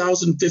from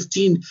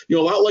 2015, a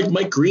lot like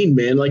Mike Green,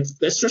 man, like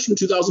that stretch from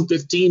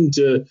 2015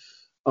 to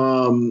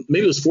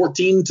maybe it was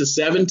 14 to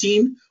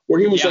 17, where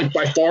he was like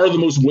by far the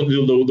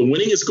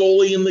winningest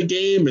goalie in the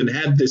game and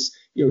had this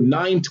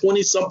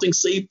 920 something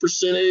save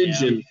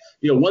percentage and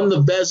won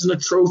the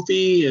Vezina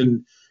Trophy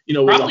and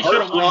probably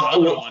should have won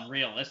another one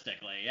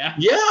realistically. Yeah.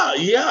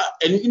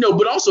 And,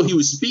 but also he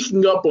was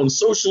speaking up on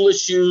social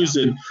issues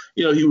and,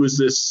 he was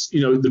this,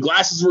 the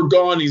glasses were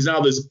gone. He's now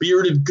this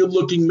bearded, good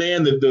looking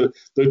man that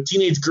the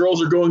teenage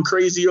girls are going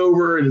crazy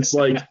over. And it's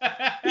like,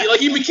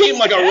 he became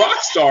like a rock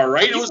star,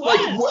 right? It was like,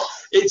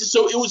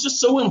 it was just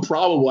so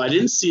improbable. I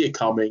didn't see it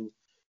coming.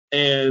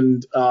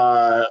 And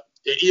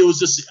it was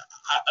just,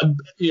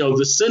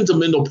 the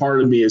sentimental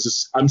part of me is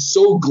just, I'm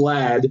so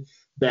glad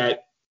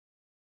that,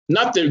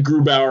 not that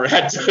Grubauer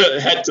had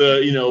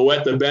to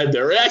wet the bed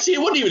there. Actually,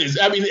 it wasn't even.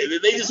 I mean,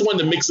 they just wanted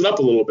to mix it up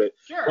a little bit.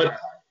 Sure. But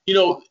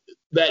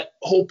that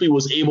Holtby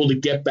was able to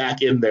get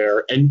back in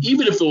there, and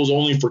even if it was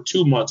only for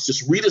 2 months,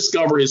 just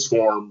rediscover his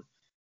form.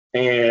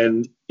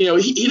 And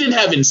he didn't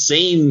have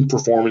insane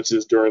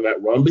performances during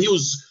that run, but he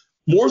was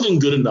more than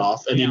good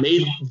enough, and he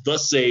made the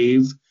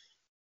save.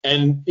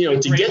 And to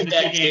get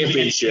that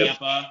championship,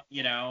 Tampa,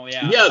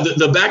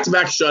 the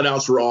back-to-back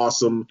shutouts were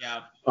awesome.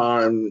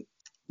 Yeah.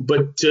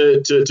 But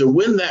to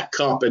win that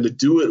cup and to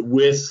do it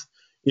with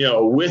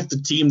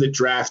the team that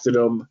drafted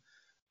him,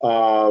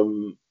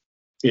 with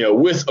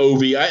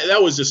Ovi,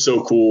 that was just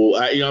so cool.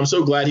 I'm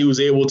so glad he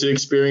was able to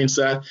experience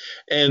that.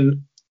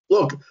 And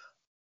look,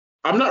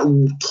 I'm not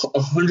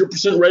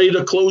 100% ready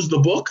to close the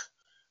book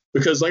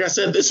because, like I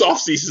said, this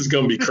offseason is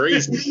going to be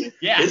crazy.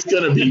 It's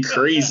going to be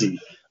crazy.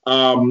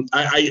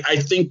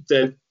 I think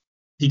that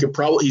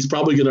he's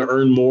probably going to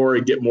earn more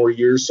and get more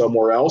years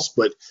somewhere else,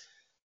 but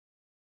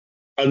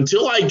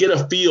until I get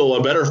a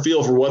better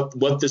feel for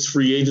what this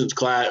free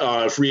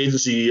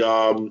agency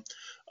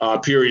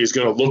period is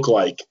going to look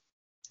like,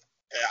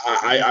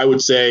 I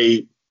would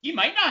say he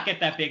might not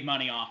get that big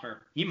money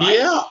offer. He might.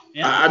 Yeah.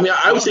 I mean,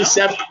 I would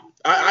say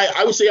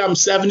I would say I'm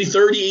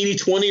 70-30,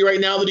 80-20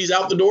 right now that he's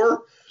out the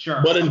door.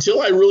 Sure. But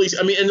until and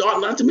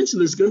not to mention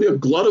there's going to be a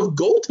glut of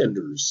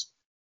goaltenders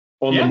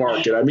on the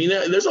market. I mean,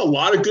 there's a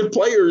lot of good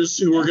players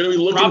who are going to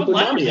be looking for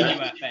money.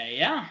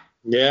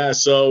 Yeah.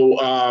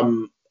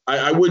 So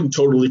I wouldn't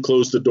totally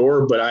close the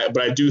door, but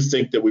I do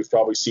think that we've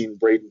probably seen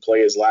Braden play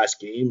his last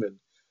game, and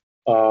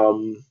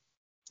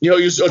he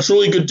was a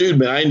truly good dude,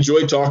 man. I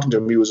enjoyed talking to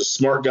him. He was a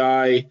smart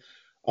guy.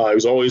 He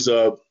was always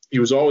a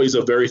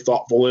very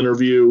thoughtful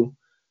interview,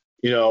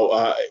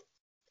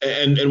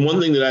 and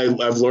one thing that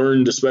I've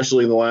learned,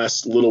 especially in the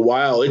last little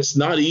while, it's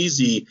not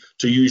easy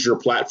to use your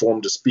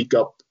platform to speak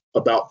up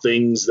about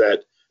things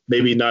that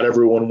maybe not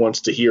everyone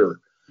wants to hear.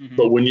 Mm-hmm.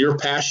 But when you're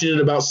passionate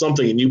about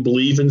something and you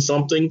believe in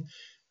something,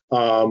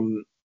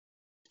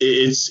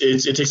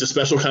 it takes a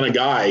special kind of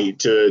guy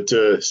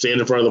to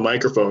stand in front of the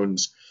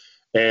microphones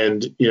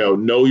and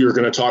know you're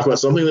going to talk about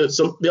something that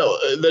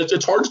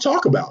it's hard to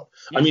talk about.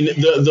 Yeah. I mean,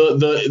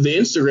 the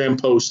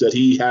Instagram post that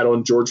he had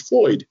on George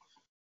Floyd,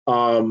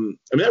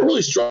 that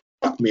really struck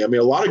struck me. I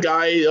mean, a lot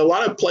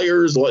of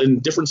players in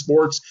different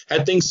sports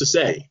had things to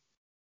say.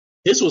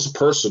 His was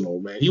personal,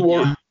 man. He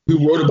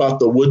wrote about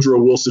the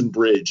Woodrow Wilson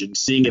Bridge and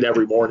seeing it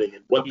every morning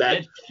and what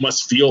that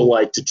must feel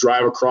like to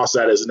drive across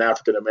that as an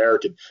African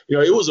American. You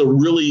know, it was a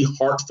really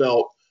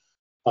heartfelt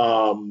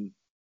note,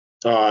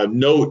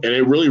 and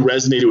it really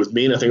resonated with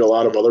me and I think a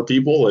lot of other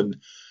people. And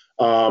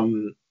I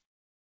mean,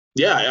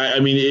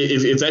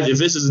 if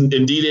this is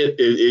indeed it,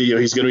 you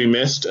know, he's going to be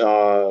missed.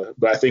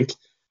 But I think,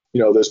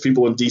 you know, there's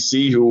people in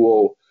DC who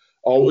will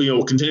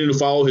continue to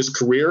follow his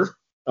career.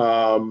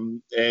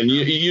 And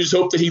you just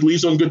hope that he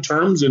leaves on good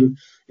terms, and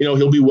you know,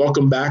 he'll be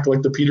welcomed back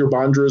like the Peter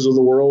Bondras of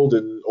the world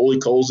and Ole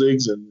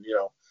Kolzigs, and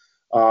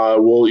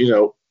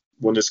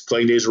when his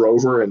playing days are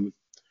over, and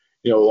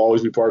you know, will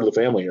always be part of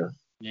the family here.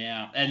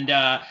 Yeah, and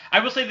I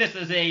will say this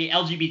as a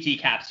LGBT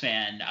Caps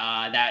fan,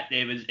 that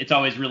it's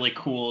always really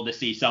cool to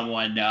see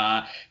someone,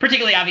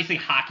 particularly obviously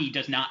hockey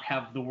does not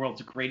have the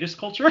world's greatest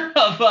culture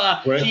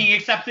of being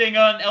accepting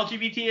on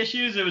LGBT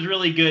issues. It was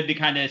really good to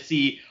kind of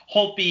see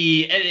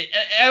Holtby.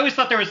 I always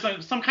thought there was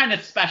some kind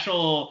of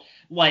special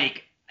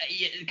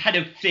kind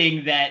of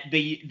thing that the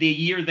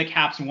year the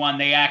Caps won,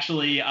 they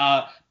actually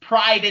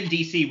Pride in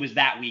DC was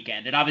that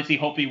weekend, and obviously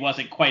Holtby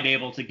wasn't quite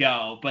able to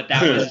go, but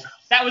that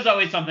was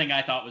always something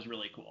I thought was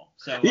really cool.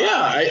 So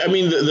I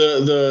mean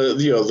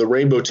the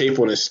rainbow tape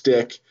on his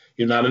stick.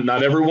 You know,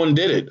 not everyone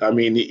did it. I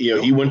mean, you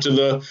know, he went to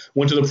the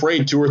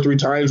parade 2 or 3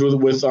 times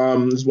with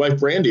his wife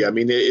Brandy. I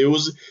mean, it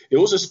was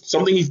just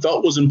something he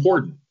felt was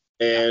important,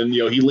 and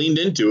you know, he leaned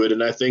into it.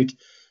 And I think,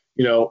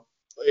 you know,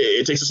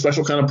 it takes a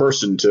special kind of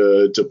person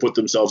to put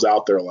themselves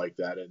out there like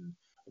that. And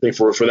I think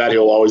for that,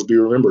 he'll always be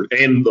remembered.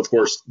 And of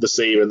course, the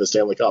save in the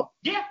Stanley Cup.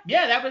 Yeah,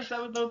 those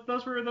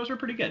were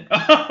pretty good.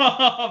 But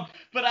all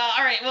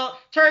right, well,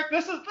 Tarek,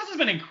 this has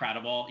been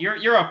incredible.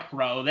 You're a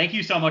pro. Thank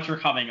you so much for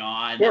coming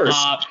on. Of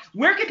course.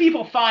 Where can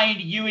people find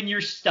you and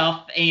your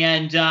stuff?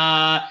 And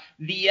I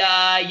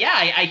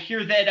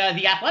hear that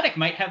the Athletic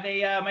might have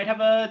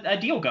a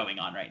deal going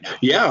on right now.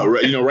 Yeah,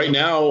 right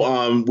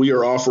now we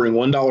are offering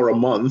 $1 a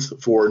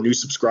month for new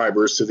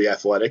subscribers to the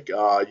Athletic.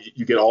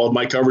 You get all of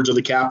my coverage of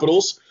the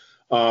Capitals.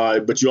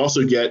 But you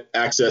also get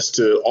access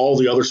to all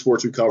the other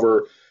sports we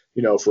cover,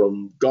 you know,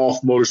 from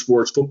golf,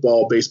 motorsports,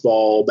 football,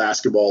 baseball,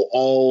 basketball,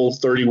 all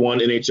 31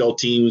 NHL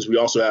teams. We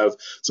also have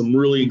some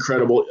really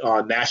incredible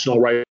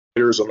national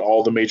writers on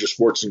all the major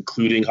sports,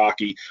 including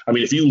hockey. I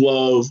mean, if you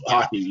love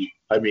hockey,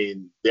 I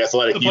mean, the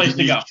Athletic, the place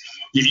to go.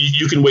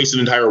 You can waste an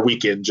entire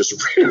weekend just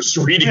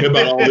reading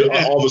about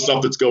all the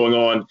stuff that's going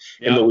on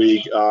in the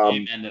league.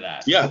 Amen to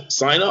that. Yeah,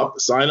 sign up.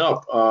 This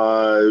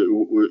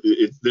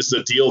is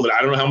a deal that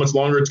I don't know how much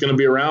longer it's going to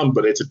be around,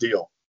 but it's a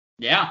deal.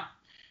 Yeah.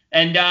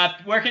 And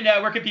where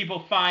can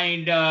people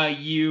find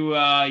you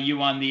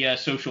on the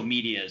social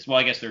medias? Well,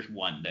 I guess there's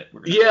one that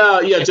we're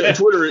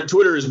gonna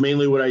Twitter is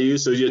mainly what I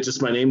use. So yeah,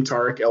 just my name,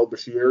 Tarek El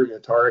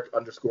Bashir,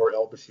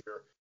 Tarek_El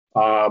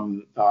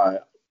Bashir.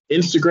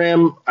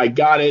 Instagram, I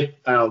got it.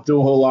 I don't do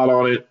a whole lot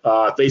on it.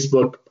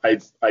 Facebook, I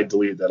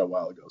deleted that a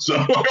while ago.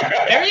 So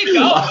there you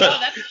go. Oh,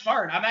 that's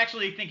smart. I'm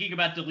actually thinking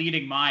about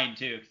deleting mine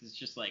too, because it's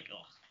just like,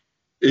 ugh.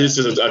 It's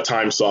just a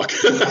time suck.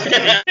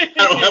 I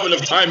don't have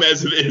enough time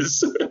as it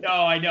is. No,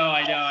 I know.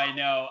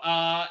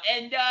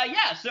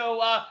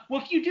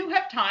 Well, if you do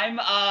have time,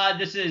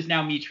 this is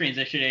now me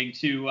transitioning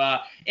to,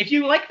 if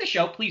you like the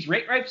show, please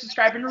rate,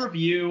 subscribe, and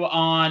review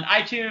on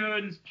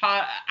iTunes,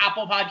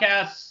 Apple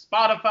Podcasts,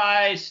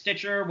 Spotify,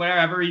 Stitcher,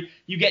 wherever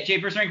you get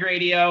Japers Rink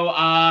Radio.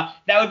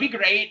 That would be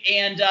great.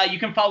 And you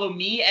can follow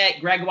me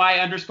at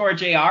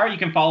GregY_JR. You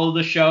can follow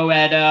the show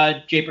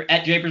at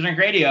Japers Rink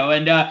Radio.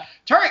 And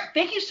Tarek,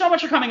 thank you so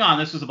much for coming on.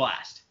 This was a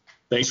blast.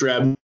 Thanks for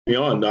having me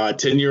on.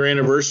 10-year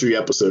anniversary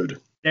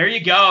episode. There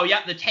you go.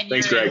 Yep, the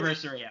 10-year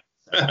anniversary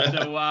episode.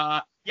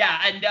 So,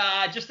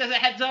 just as a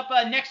heads up,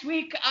 next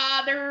week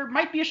there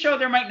might be a show,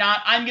 there might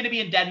not. I'm going to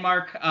be in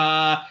Denmark,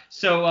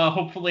 so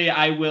hopefully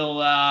I will,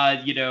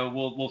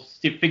 we'll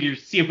see if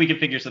we can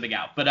figure something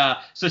out. But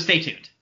so stay tuned.